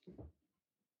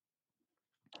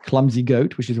 Clumsy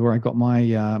Goat, which is where I got my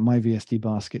VST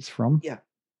baskets from. Yeah,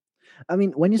 I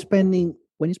mean, when you're spending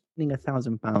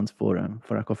 £1,000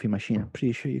 for a coffee machine, I'm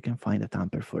pretty sure you can find a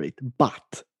tamper for it.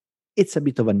 But it's a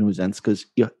bit of a nuisance, because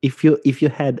if you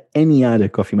had any other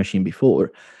coffee machine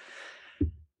before,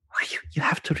 you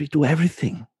have to redo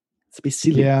everything. It's a bit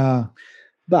silly. Yeah.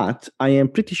 But I am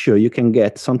pretty sure you can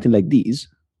get something like this,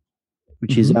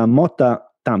 which is a Motta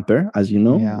tamper, as you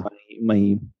know. Yeah.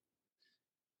 My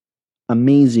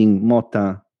amazing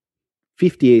Motta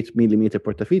 58 millimeter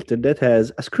portafilter that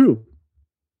has a screw.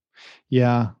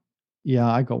 Yeah,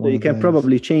 I got one. So you can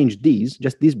probably change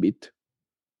just this bit,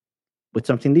 with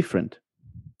something different.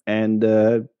 And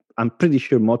I'm pretty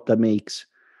sure Motta makes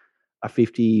a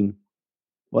 53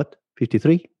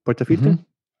 portafilter.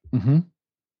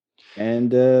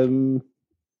 And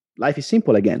life is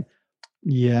simple again.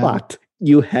 Yeah. But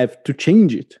you have to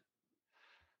change it.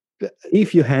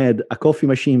 If you had a coffee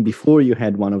machine before you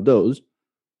had one of those,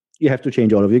 you have to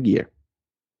change all of your gear.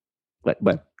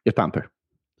 Well, your tamper.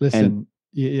 Listen,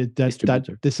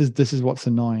 this is what's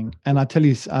annoying. And I tell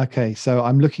you, okay, so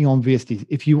I'm looking on VST.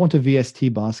 If you want a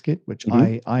VST basket, which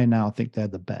I now think they're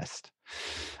the best,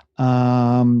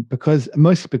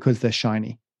 mostly because they're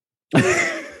shiny.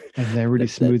 And they're really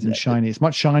smooth and shiny. It's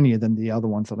much shinier than the other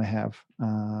ones that I have.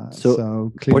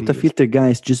 So portafilter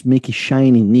guys, just make it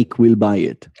shiny. Nick will buy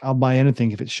it. I'll buy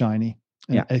anything if it's shiny,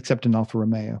 except an Alfa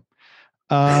Romeo.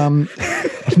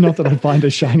 Not that I'd find a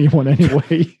shiny one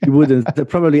anyway. You wouldn't.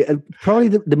 Probably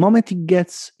the moment it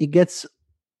gets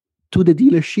to the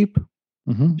dealership,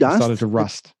 it started to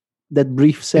rust. That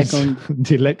brief second,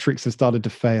 the electrics have started to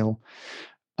fail.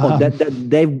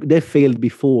 They failed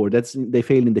before. They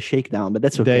failed in the shakedown, but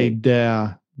that's okay.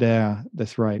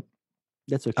 That's right.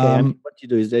 That's okay. I mean, what you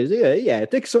do is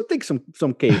take some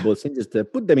cables and just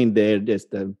put them in there. That's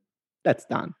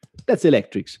done. That's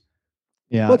electrics.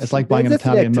 Yeah, it's like buying an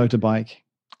Italian motorbike.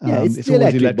 It's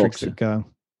always electrics that go.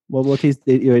 Well, what is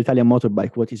your Italian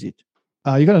motorbike? What is it?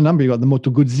 You got a number. You got the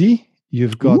Moto Guzzi.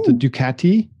 You've got the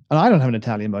Ducati. And I don't have an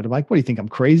Italian motorbike. What do you think? I'm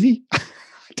crazy?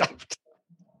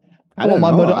 I don't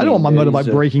want my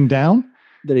motorbike breaking down.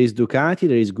 There is Ducati.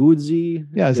 There is Guzzi.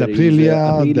 Yeah, there's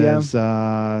Aprilia.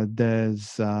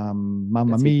 There's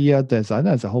Mamma Mia. There's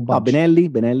a whole bunch.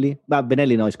 Benelli. But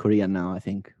Benelli now is Korean now, I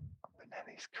think.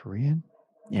 Benelli's Korean?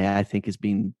 Yeah, I think it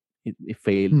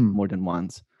failed more than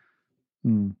once. I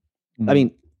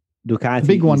mean, Ducati. The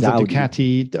big one's a Audi.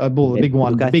 Ducati.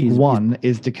 The big one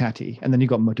is Ducati, and then you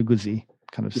got Moto Guzzi,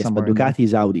 kind of somewhere. But Ducati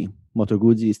is Audi. Moto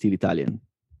Guzzi is still Italian.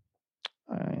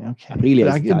 Okay.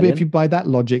 If you buy that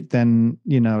logic, then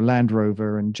Land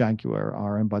Rover and Jaguar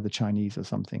are owned by the Chinese or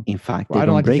something. In fact, I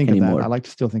don't like to think anymore. of that. I like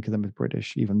to still think of them as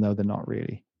British, even though they're not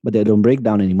really. But they don't break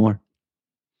down anymore.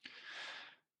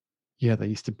 Yeah, they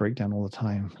used to break down all the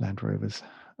time, Land Rovers.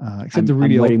 Except the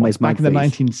really old ones. Back in the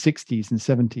face. 1960s and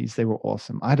 70s, they were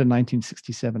awesome. I had a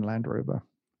 1967 Land Rover.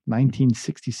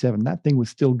 1967. That thing was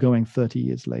still going 30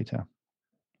 years later.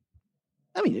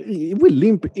 I mean, it will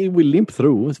limp. It will limp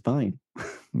through. It's fine.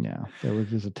 Yeah,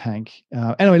 there's a tank.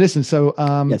 Anyway, listen. So,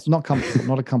 Yes. not comfortable.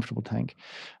 Not a comfortable tank.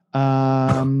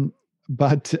 But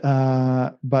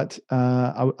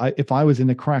if I was in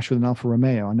a crash with an Alfa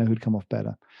Romeo, I know who'd come off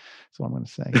better. That's what I'm going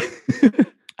to say.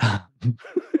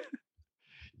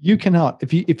 You cannot,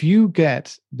 if you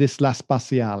get this La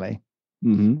Spaziale,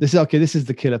 this is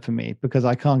the killer for me because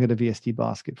I can't get a VSD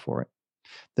basket for it.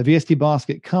 The VSD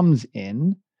basket comes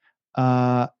in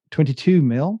 22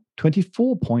 mil,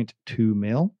 24.2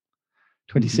 mil,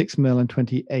 26 mil, and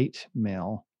 28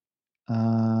 mil.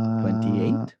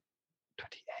 28?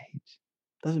 28.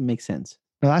 Doesn't make sense.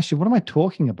 Well, actually, what am I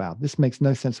talking about? This makes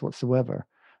no sense whatsoever.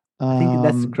 I think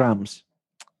that's grams.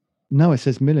 No, it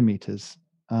says millimeters.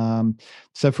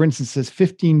 So, for instance, it says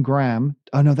 15 gram.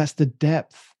 Oh, no, that's the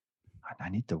depth. I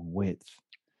need the width.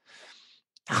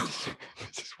 This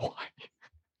is why.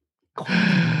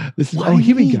 This is why? Oh,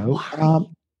 here we go.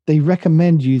 They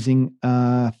recommend using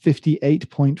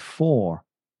 58.4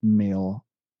 mil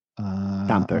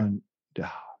tamper.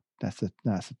 That's a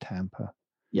tamper.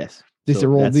 Yes. These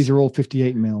are all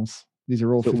 58 mils. These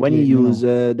are all. So when you use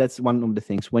that's one of the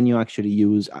things. When you actually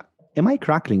use, am I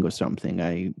crackling or something?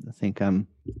 I think I'm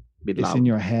a bit loud. It's in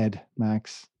your head,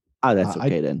 Max. Oh, that's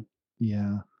okay then.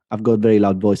 Yeah. I've got very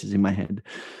loud voices in my head.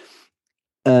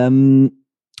 The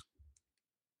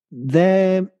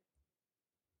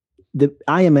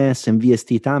IMS and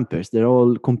VST tampers, they're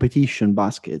all competition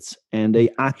baskets, and they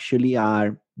actually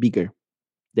are bigger.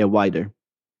 They're wider.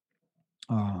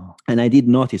 Oh. And I did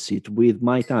notice it with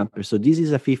my tamper. So this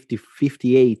is a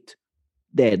 58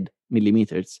 dead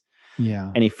millimeters. Yeah.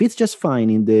 And it fits just fine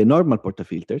in the normal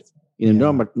portafilters, in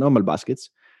the normal baskets.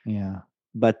 Yeah.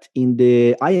 But in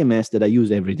the IMS that I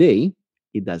use every day,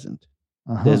 it doesn't.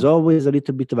 There's always a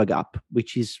little bit of a gap,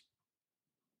 which is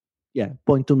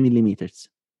 0.2 millimeters.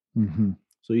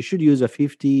 So you should use a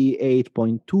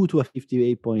 58.2 to a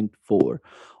 58.4,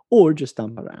 or just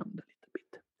stamp around a little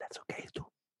bit. That's okay too.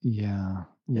 Yeah,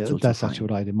 that's actually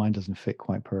what I did. Mine doesn't fit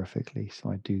quite perfectly,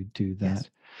 so I do that. Yes.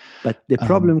 But the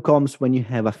problem comes when you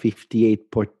have a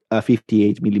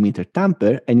 58 millimeter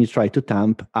tamper and you try to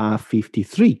tamp a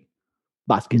 53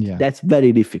 basket. Yeah. That's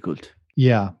very difficult.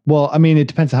 Yeah. Well, I mean, it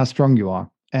depends on how strong you are.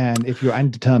 And if you're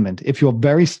undetermined, if you're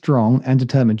very strong and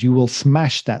determined, you will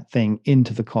smash that thing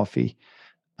into the coffee,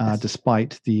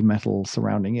 despite the metal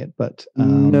surrounding it. But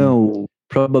no,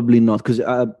 probably not, because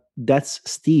that's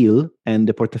steel and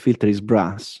the portafilter is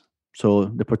brass. So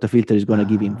the portafilter is going to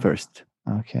give in first.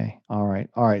 Okay. All right.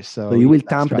 So you will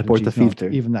tamp the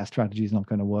portafilter. Even that strategy is not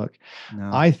going to work. No.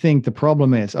 I think the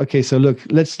problem is, okay, so look,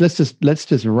 let's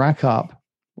just rack up.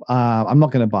 I'm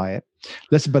not going to buy it.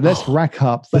 Let's rack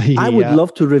up the. I would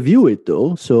love to review it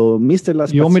though. So, Mr. La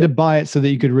Spaziale, you want me to buy it so that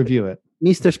you could review it?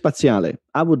 Mr. Spaziale,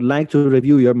 I would like to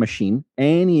review your machine,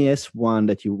 any S1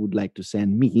 that you would like to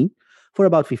send me, for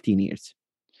about 15 years.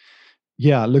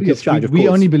 Yeah, look, we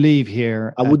only believe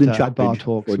here. I wouldn't charge Bar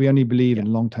Talks. We only believe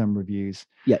in long-term reviews.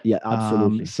 Yeah,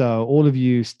 absolutely. So all of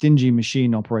you stingy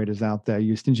machine operators out there,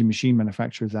 you stingy machine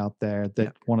manufacturers out there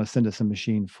that want to send us a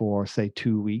machine for, say,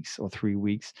 2 weeks or 3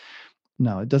 weeks.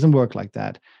 No, it doesn't work like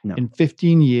that. No. In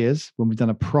 15 years, when we've done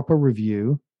a proper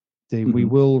review, we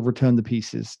will return the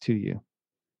pieces to you.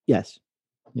 Yes.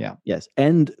 Yeah. Yes.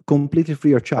 And completely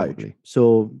free of charge. Probably.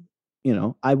 So,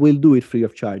 I will do it free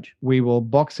of charge. We will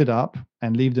box it up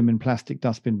and leave them in plastic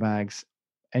dustbin bags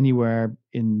anywhere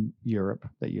in Europe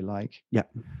that you like. Yeah.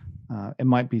 It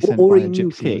might be sent or by a in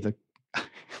gypsy. UK.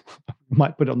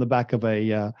 Might put it on the back of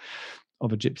a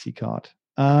gypsy cart.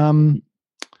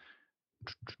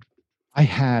 I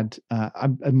had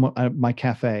my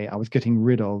cafe. I was getting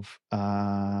rid of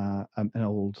an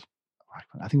old,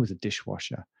 I think it was a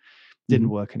dishwasher. Didn't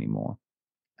work anymore.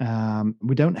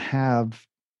 We don't have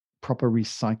proper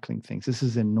recycling things. This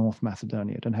is in North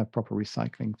Macedonia. Don't have proper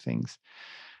recycling things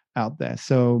out there.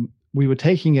 So we were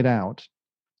taking it out,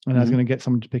 and I was going to get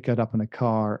someone to pick it up in a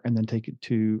car and then take it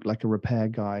to like a repair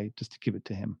guy just to give it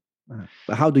to him.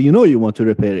 But how do you know you want to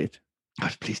repair it?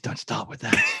 Oh, please don't start with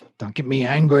that. Don't get me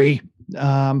angry.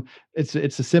 It's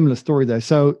a similar story though.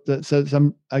 So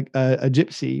a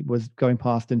gypsy was going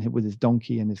past with his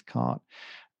donkey and his cart,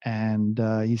 and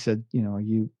he said, "Are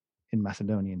you in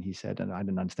Macedonian?" He said, and I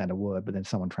didn't understand a word, but then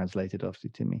someone translated obviously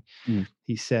to me.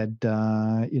 He said,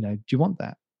 "Do you want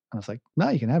that?" And I was like, "No,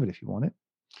 you can have it if you want it."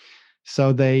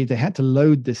 So they had to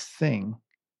load this thing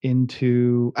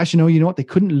into. Actually, no, you know what? They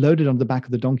couldn't load it on the back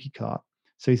of the donkey cart.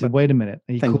 So he said, "Wait a minute."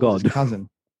 And he called his cousin.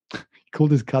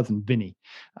 called his cousin Vinny.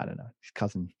 I don't know, his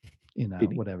cousin,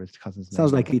 Vinny. whatever his cousin's name.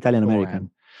 Sounds like Italian American.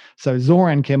 So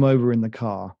Zoran came over in the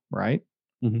car, right?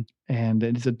 Mhm. And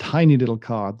it's a tiny little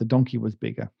car. The donkey was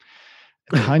bigger.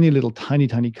 A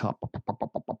tiny car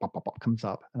comes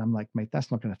up, and I'm like, mate,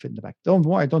 that's not going to fit in the back. Don't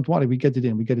worry. We get it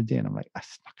in. I'm like,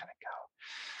 that's not going to go.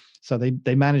 So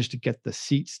they managed to get the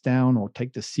seats down or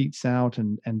take the seats out,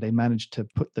 and they managed to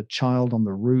put the child on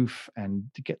the roof and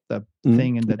to get the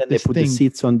thing. And they put the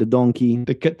seats on the donkey.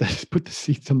 They put the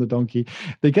seats on the donkey.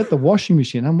 They get the washing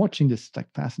machine. I'm watching this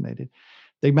like fascinated.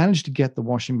 They managed to get the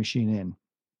washing machine in.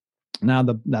 Now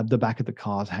the back of the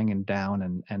car is hanging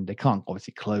down, and they can't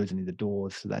obviously close any of the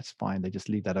doors, so that's fine. They just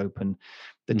leave that open.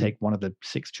 They take one of the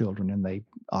 6 children and they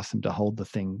ask them to hold the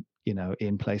thing,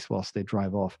 in place whilst they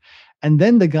drive off. And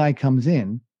then the guy comes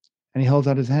in and he holds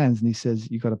out his hands and he says,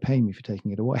 "You got to pay me for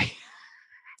taking it away."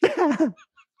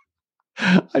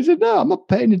 I said, "No, I'm not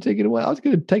paying to take it away. I was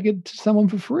going to take it to someone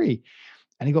for free."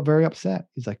 And he got very upset.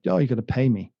 He's like, "Oh, you got to pay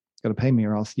me. You got to pay me,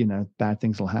 or else, bad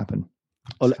things will happen.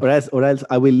 Or else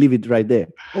I will leave it right there."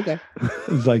 Okay.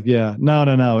 It's like, yeah,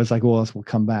 no. It's like, well, else we'll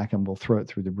come back and we'll throw it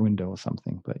through the window or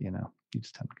something. But you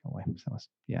just have to go away. So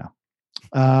yeah.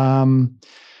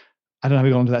 I don't know how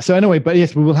we got into that. So anyway, but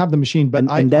yes, we will have the machine. But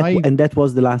that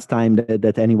was the last time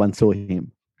that anyone saw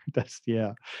him. That's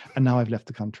and now I've left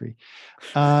the country.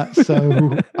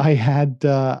 So I had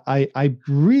I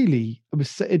really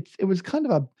it was kind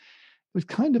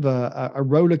of a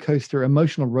roller coaster,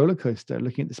 emotional roller coaster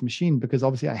looking at this machine, because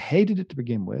obviously I hated it to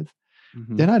begin with.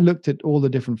 Mm-hmm. Then I looked at all the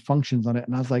different functions on it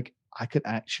and I was like, I could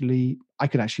actually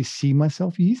see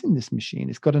myself using this machine.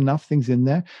 It's got enough things in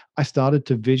there. I started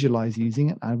to visualize using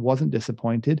it. I wasn't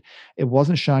disappointed. It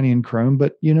wasn't shiny and chrome,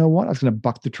 but you know what? I was going to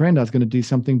buck the trend. I was going to do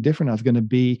something different. I was going to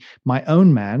be my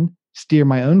own man, steer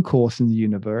my own course in the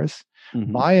universe,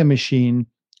 buy a machine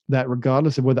that,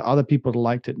 regardless of whether other people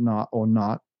liked it or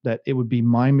not, that it would be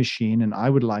my machine and I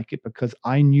would like it because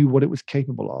I knew what it was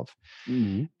capable of.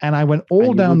 Mm-hmm. And I went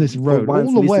all down this road,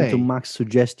 all the way. To Mac's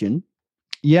suggestion.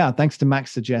 Yeah, thanks to Mac's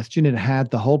suggestion. It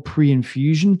had the whole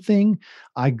pre-infusion thing.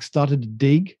 I started to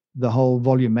dig the whole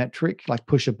volumetric, like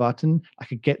push a button. I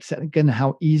could get set again,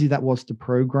 how easy that was to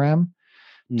program.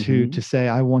 To say,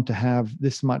 I want to have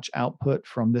this much output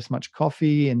from this much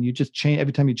coffee. And you just change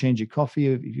every time you change your coffee.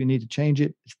 If you need to change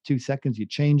it, it's 2 seconds, you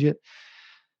change it.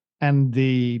 And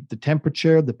the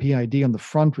temperature, the PID on the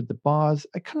front with the bars,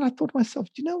 I thought to myself,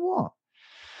 do you know what?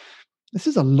 This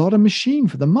is a lot of machine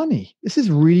for the money. This is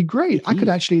really great. I could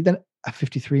actually then a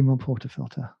 53 mil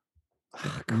portafilter.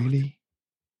 Really?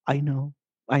 I know.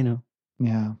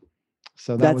 Yeah.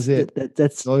 So that was it.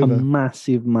 That's a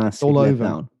massive all over.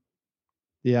 letdown.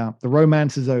 Yeah. The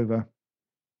romance is over.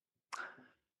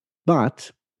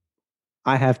 But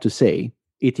I have to say,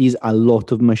 it is a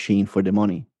lot of machine for the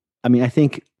money. I mean, I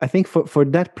think for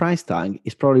that price tag,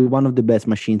 it's probably one of the best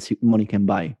machines money can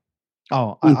buy.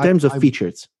 Oh, in terms of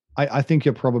features. I think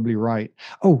you're probably right.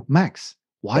 Oh, Max,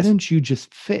 why don't you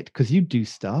just fit, because you do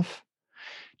stuff,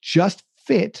 just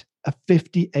fit a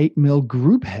 58 mil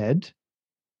group head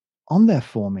on there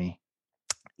for me?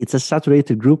 It's a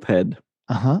saturated group head.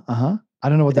 I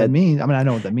don't know what that means. I mean, I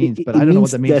know what that means, but I don't know what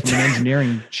that means from an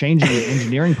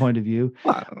engineering point of view.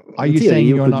 Well, are you saying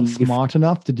you're not smart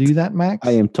enough to do that, Max?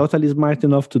 I am totally smart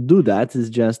enough to do that. It's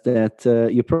just that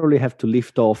you probably have to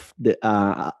lift off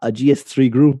a GS3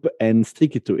 group and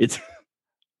stick it to it.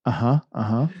 That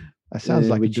sounds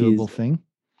like a doable thing.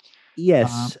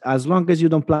 Yes, as long as you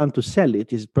don't plan to sell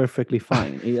it, is perfectly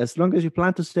fine. As long as you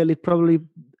plan to sell it, probably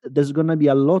there's going to be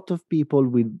a lot of people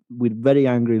with very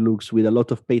angry looks, with a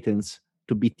lot of patents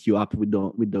to beat you up with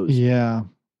those. Yeah.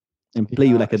 And play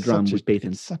you like a drum with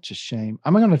patents. It's such a shame.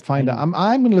 I'm going to find out. I'm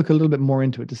going to look a little bit more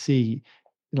into it to see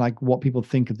like what people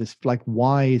think of this. Like,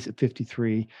 why is it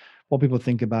 53? What people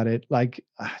think about it. Like,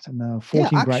 I don't know.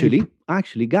 14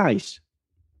 actually, guys,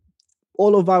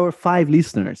 all of our 5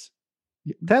 listeners,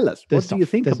 tell us, what do you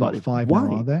think about it? 5 Why?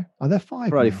 Now, are there? Are there 5?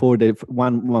 Probably 4.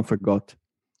 One forgot.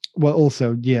 Well,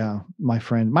 also, yeah, my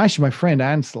friend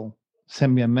Ansel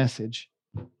sent me a message.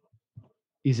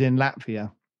 He's in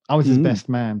Latvia. I was his best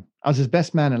man. I was his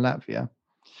best man in Latvia.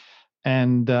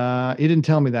 And he didn't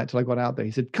tell me that till I got out there. He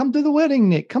said, "Come to the wedding,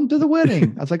 Nick. Come to the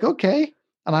wedding." I was like, okay.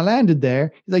 And I landed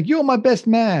there. He's like, "You're my best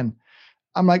man."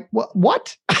 I'm like,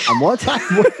 what? I'm what?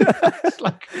 It's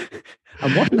like,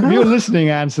 I'm what now? If you're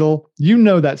listening, Ansel, you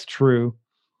know that's true.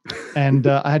 And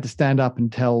I had to stand up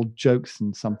and tell jokes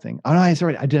and something. Oh, no,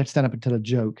 sorry. I did have to stand up and tell a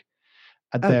joke.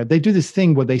 They do this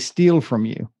thing where they steal from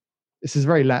you. This is a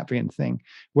very Latvian thing,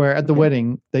 where at the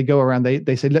wedding, they go around,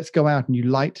 they say, "Let's go out," and you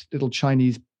light little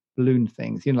Chinese balloon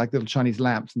things, like little Chinese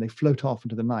lamps, and they float off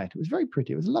into the night. It was very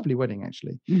pretty. It was a lovely wedding,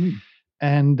 actually. Mm-hmm.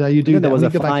 And you do that. There was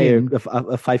a fire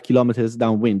 5 kilometers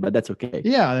downwind, but that's okay.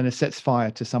 Yeah, and then it sets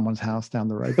fire to someone's house down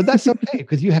the road, but that's okay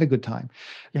because you had a good time.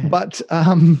 Yeah. But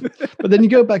then you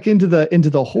go back into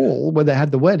the hall where they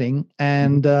had the wedding,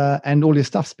 and all your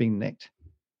stuff's being nicked,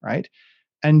 right?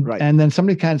 And then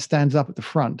somebody kind of stands up at the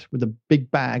front with a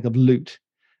big bag of loot,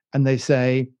 and they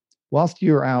say, whilst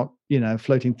you were out,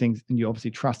 floating things, and you obviously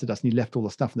trusted us, and you left all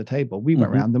the stuff on the table, we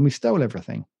went around and we stole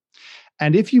everything.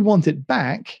 And if you want it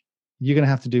back, you're going to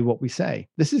have to do what we say.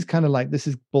 This is kind of like, this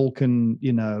is Balkan,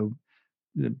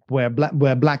 where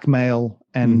blackmail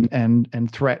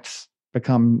and threats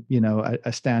become,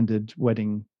 a standard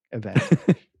wedding event.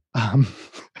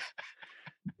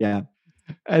 Yeah.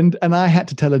 And I had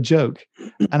to tell a joke,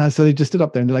 and so they just stood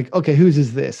up there and they're like, "Okay, whose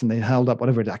is this?" And they held up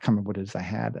whatever it is. I can't remember what it is I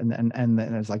had, and then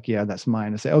I was like, "Yeah, that's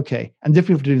mine." I say, "Okay," and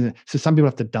different people do that. So some people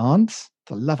have to dance.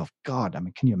 For the love of God, I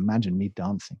mean, can you imagine me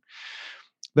dancing?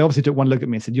 They obviously took one look at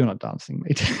me and said, "You're not dancing,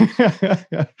 mate."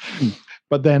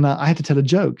 But then I had to tell a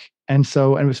joke, and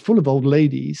it was full of old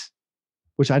ladies,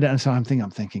 which I don't understand.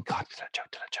 I'm thinking, God, tell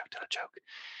a joke.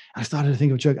 And I started to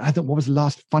think of a joke. I thought, what was the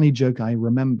last funny joke I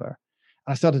remember?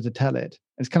 I started to tell it.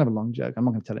 It's kind of a long joke. I'm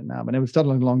not going to tell it now, but it was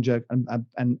started a long joke.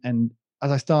 And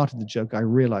as I started the joke, I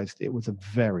realized it was a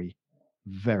very,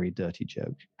 very dirty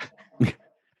joke.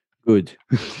 Good.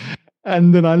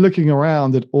 And then I'm looking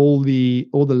around at all the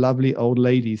lovely old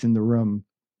ladies in the room,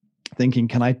 thinking,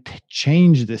 can I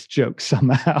change this joke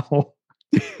somehow?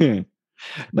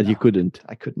 But you couldn't.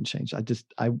 I couldn't change.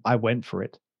 I went for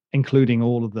it, including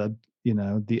all of the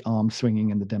the arm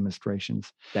swinging and the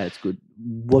demonstrations. That's good.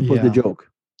 What was the joke?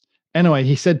 Anyway,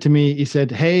 he said to me,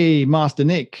 "Hey, Master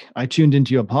Nick, I tuned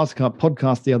into your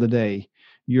podcast the other day.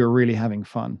 You're really having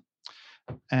fun."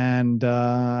 And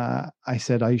I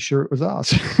said, "Are you sure it was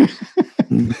us?"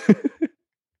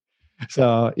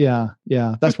 So yeah,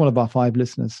 that's one of our 5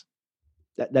 listeners.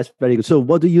 That's very good. So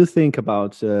what do you think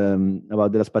about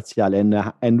Della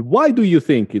Spaziale, and why do you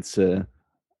think it's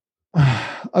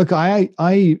Okay,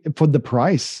 I for the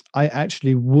price, I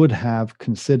actually would have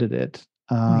considered it,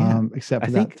 except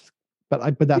for that.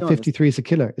 But that 53 is a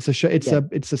killer.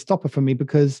 It's a stopper for me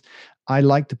because I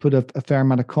like to put a fair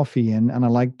amount of coffee in, and I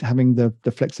like having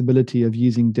the flexibility of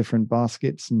using different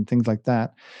baskets and things like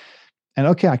that. And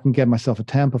okay, I can get myself a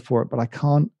tamper for it, but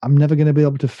I'm never going to be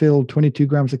able to fill 22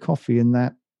 grams of coffee in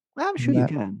that. I'm sure you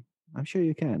can. I'm sure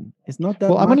you can. It's not that.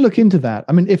 Well, I'm going to look into that.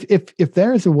 I mean, if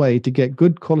there is a way to get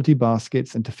good quality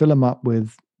baskets and to fill them up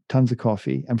with tons of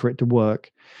coffee and for it to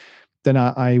work, then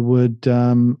I would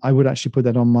actually put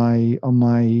that on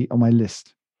my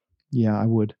list. Yeah, I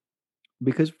would.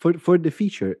 Because for the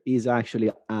feature is actually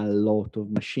a lot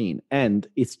of machine, and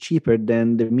it's cheaper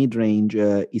than the mid-range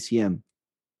ECM.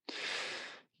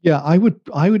 Yeah, I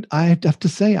have to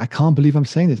say, I can't believe I'm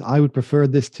saying this. I would prefer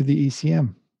this to the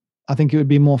ECM. I think it would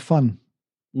be more fun.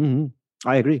 Mm-hmm.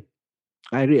 I agree.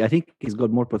 I think it's got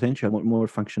more potential, more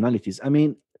functionalities. I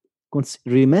mean,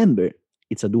 remember,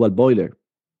 it's a dual boiler.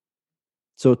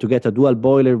 So to get a dual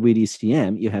boiler with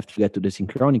ECM, you have to get to the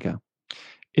Synchronica.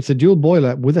 It's a dual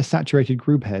boiler with a saturated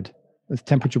group head,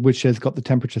 which has got the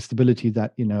temperature stability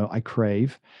that I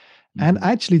crave. Mm-hmm. And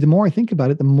actually, the more I think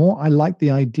about it, the more I like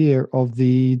the idea of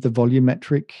the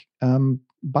volumetric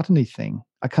buttony thing.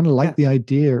 I kind of like the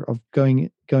idea of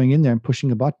going in there and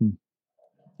pushing a button.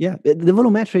 Yeah, the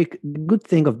volumetric. The good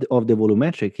thing of the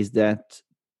volumetric is that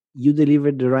you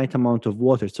deliver the right amount of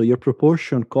water, so your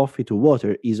proportion coffee to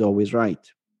water is always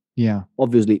right. Yeah,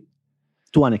 obviously,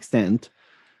 to an extent,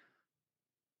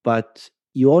 but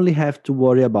you only have to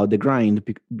worry about the grind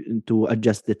to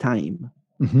adjust the time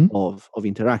of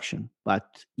interaction.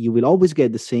 But you will always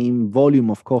get the same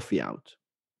volume of coffee out.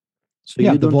 So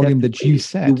the volume that you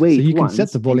set. So you can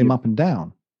set the volume up and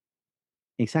down.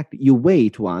 Exactly. You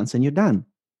wait once and you're done.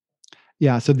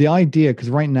 Yeah. So the idea,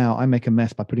 because right now I make a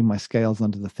mess by putting my scales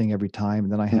under the thing every time,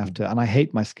 and then I have to, and I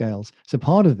hate my scales. So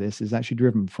part of this is actually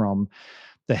driven from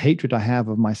the hatred I have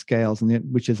of my scales,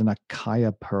 which is an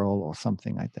Akaya pearl or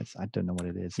something like that. I don't know what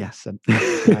it is. Yes.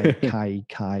 Kai.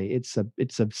 It's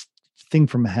a thing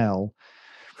from hell,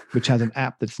 which has an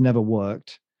app that's never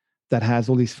worked, that has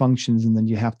all these functions, and then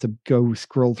you have to go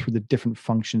scroll through the different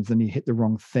functions, and you hit the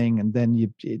wrong thing, and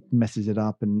then it messes it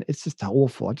up, and it's just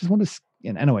awful. I just want to,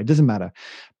 anyway, it doesn't matter.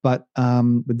 But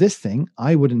with this thing,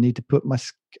 I wouldn't need to put my.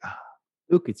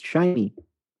 Look, it's shiny.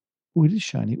 Oh, it is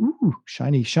shiny. Ooh,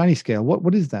 shiny scale.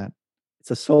 What is that?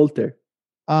 It's a Salter.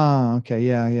 Ah, okay,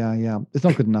 yeah. It's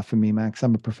not good enough for me, Max.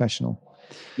 I'm a professional.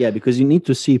 Yeah, because you need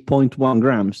to see 0.1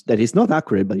 grams. That is not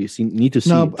accurate, but need to see.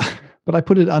 No, But I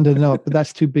put it under but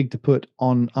that's too big to put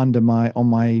on my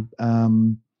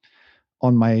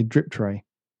drip tray.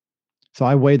 So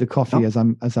I weigh the coffee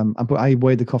I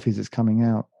weigh the coffee as it's coming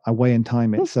out. I weigh and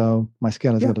time it. So my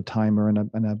scale has got a timer and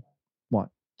a what?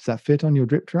 Does that fit on your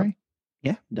drip tray?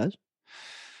 Yeah, it does.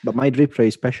 But my drip tray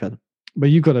is special. But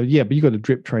you got a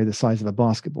drip tray the size of a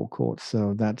basketball court.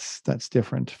 So that's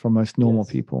different from most normal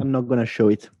people. I'm not going to show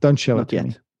it. Don't show it to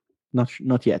me.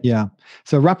 Not yet. Yeah.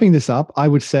 So wrapping this up, I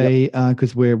would say,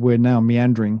 because we're now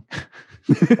meandering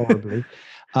horribly,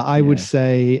 I would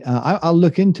say I'll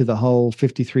look into the whole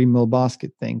 53 ml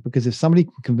basket thing, because if somebody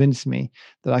can convince me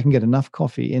that I can get enough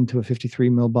coffee into a 53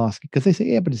 ml basket, because they say,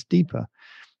 yeah, but it's deeper.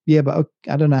 Yeah, but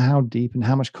I don't know how deep and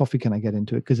how much coffee can I get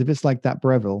into it. Because if it's like that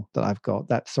Breville that I've got,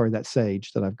 that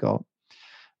Sage that I've got,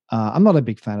 I'm not a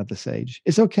big fan of the Sage.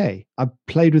 It's okay. I've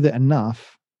played with it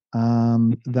enough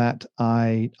that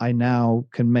I now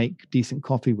can make decent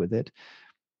coffee with it.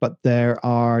 But there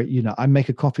are, I make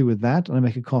a coffee with that, and I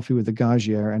make a coffee with the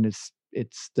Gaggier, and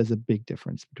there's a big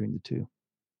difference between the two,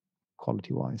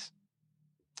 quality-wise.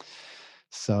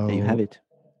 So there you have it.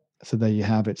 So there you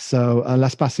have it. So La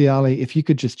Spaziale, if you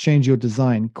could just change your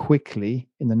design quickly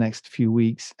in the next few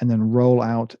weeks and then roll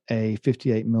out a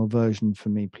 58 ml version for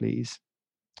me, please.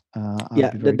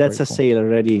 That's grateful. A sale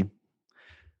already.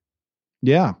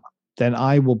 Yeah, then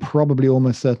I will probably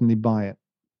almost certainly buy it.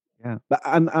 Yeah, but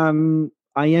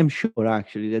I am sure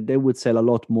actually that they would sell a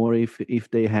lot more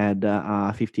if they had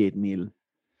a 58 ml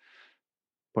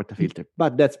portafilter.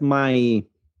 But that's my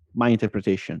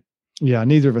interpretation. Yeah,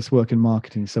 neither of us work in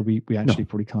marketing, so we actually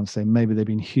probably can't say. Maybe they've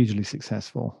been hugely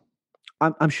successful.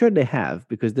 I'm sure they have,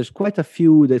 because there's quite a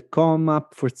few that come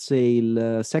up for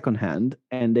sale secondhand,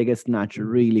 and they get snatched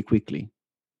really quickly.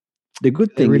 The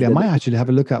good thing I might actually have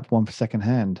a look up one for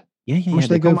secondhand. Yeah. How much do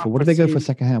they go for? What do they go for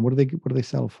secondhand? What do they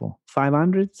sell for?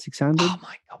 500, 600. Oh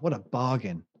my God, what a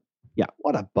bargain! Yeah,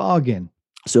 what a bargain!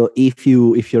 So if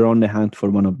you're on the hunt for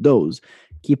one of those,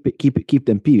 keep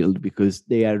them peeled, because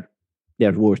they're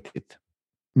worth it.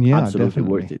 Yeah, absolutely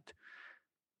definitely worth it.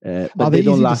 But they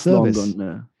don't last long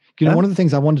on. One of the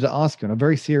things I wanted to ask you on a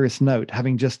very serious note,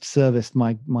 having just serviced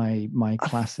my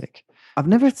classic. I've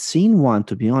never seen one,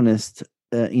 to be honest,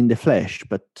 in the flesh,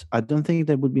 but I don't think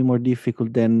that would be more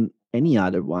difficult than any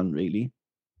other one, really.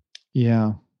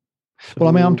 Yeah. Well,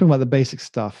 I mean, I'm talking about the basic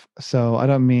stuff. So I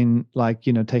don't mean like,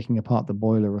 taking apart the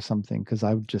boiler or something, because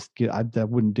I would I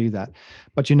wouldn't do that.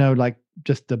 But, like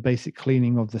just the basic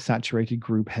cleaning of the saturated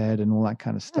group head and all that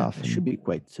kind of stuff. It should be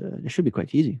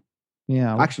quite easy.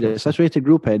 Yeah. Actually, the saturated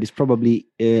group head is probably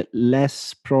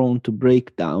less prone to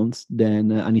breakdowns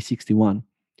than an E61.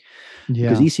 Yeah.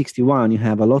 Because E61, you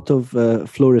have a lot of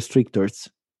flow restrictors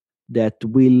that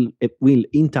will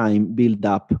in time build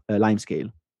up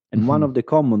Limescale. And one of the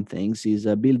common things is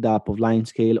a buildup of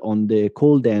Limescale on the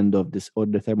cold end of this, or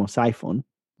the thermosiphon.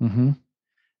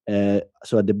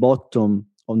 So at the bottom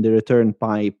on the return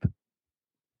pipe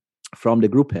from the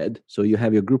group head. So you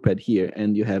have your group head here,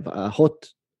 and you have a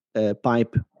hot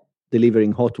pipe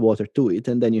delivering hot water to it,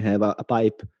 and then you have a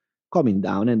pipe coming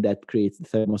down, and that creates the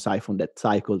thermosiphon that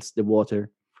cycles the water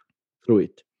through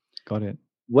it. Got it.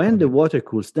 When the water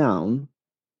cools down,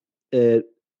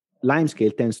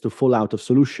 Limescale tends to fall out of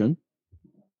solution,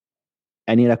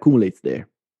 and it accumulates there.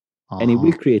 And it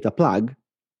will create a plug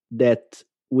that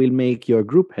will make your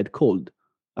group head cold.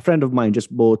 A friend of mine just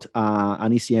bought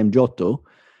an ECM Giotto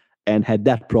and had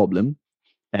that problem.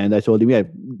 And I told him, yeah,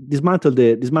 dismantle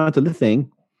the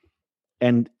thing,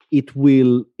 and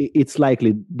it's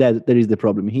likely that there is the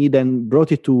problem. He then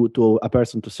brought it to a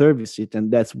person to service it,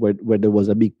 and that's where there was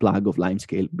a big plug of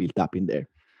Limescale built up in there.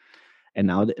 And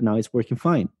now it's working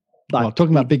fine. But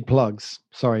talking about big plugs,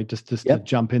 sorry, just to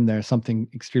jump in there, something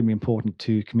extremely important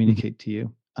to communicate to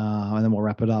you, and then we'll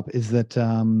wrap it up, is that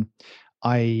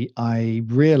I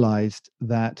realized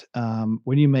that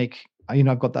when you make,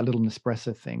 I've got that little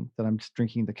Nespresso thing that I'm just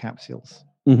drinking the capsules.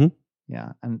 Mm-hmm.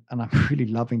 Yeah, and I'm really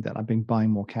loving that. I've been buying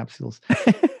more capsules.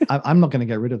 I'm not going to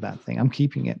get rid of that thing. I'm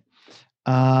keeping it.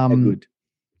 Good.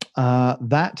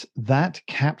 That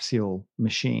capsule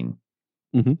machine,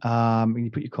 you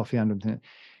put your coffee under it,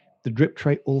 the drip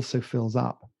tray also fills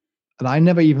up. And I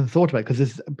never even thought about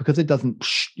it, because it doesn't,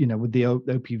 with the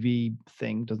OPV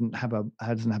thing, doesn't have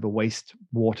a waste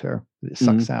water that it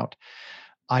sucks out.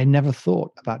 I never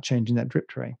thought about changing that drip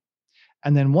tray.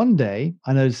 And then one day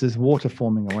I noticed there's water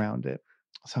forming around it.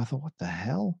 So I thought, what the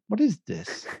hell? What is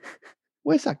this?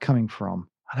 Where's that coming from?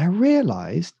 And I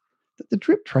realized that the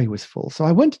drip tray was full. So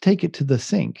I went to take it to the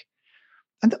sink,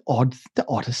 and the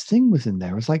oddest thing was in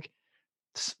there. It was like,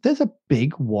 there's a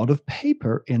big wad of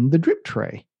paper in the drip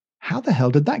tray. How the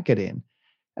hell did that get in?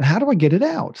 And how do I get it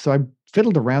out? So I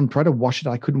fiddled around, tried to wash it.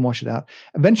 I couldn't wash it out.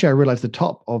 Eventually, I realized the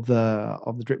top of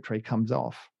the drip tray comes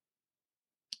off,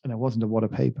 and it wasn't a wad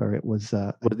of paper. It was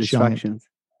What distractions?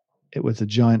 It was a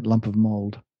giant lump of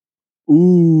mold.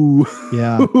 Ooh,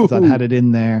 yeah, because I'd had it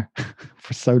in there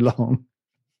for so long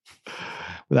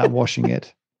without washing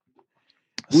it.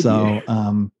 So,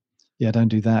 yeah, don't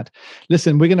do that.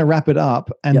 Listen, we're going to wrap it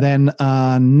up. And then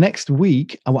next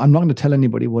week, I'm not going to tell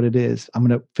anybody what it is. I'm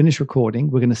going to finish recording.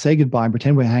 We're going to say goodbye and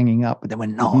pretend we're hanging up, but then we're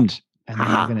not. And then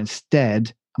we're going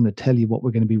to I'm going to tell you what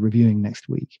we're going to be reviewing next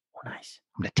week. Oh, nice.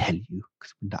 I'm going to tell you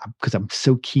because I'm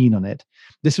so keen on it.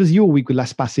 This was your week with La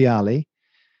Spaziale.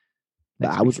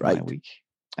 I was right. Week.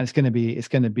 And it's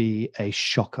going to be a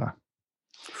shocker.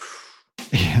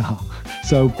 Yeah.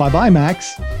 So bye-bye,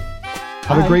 Max.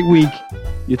 Have a great week.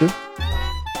 You too.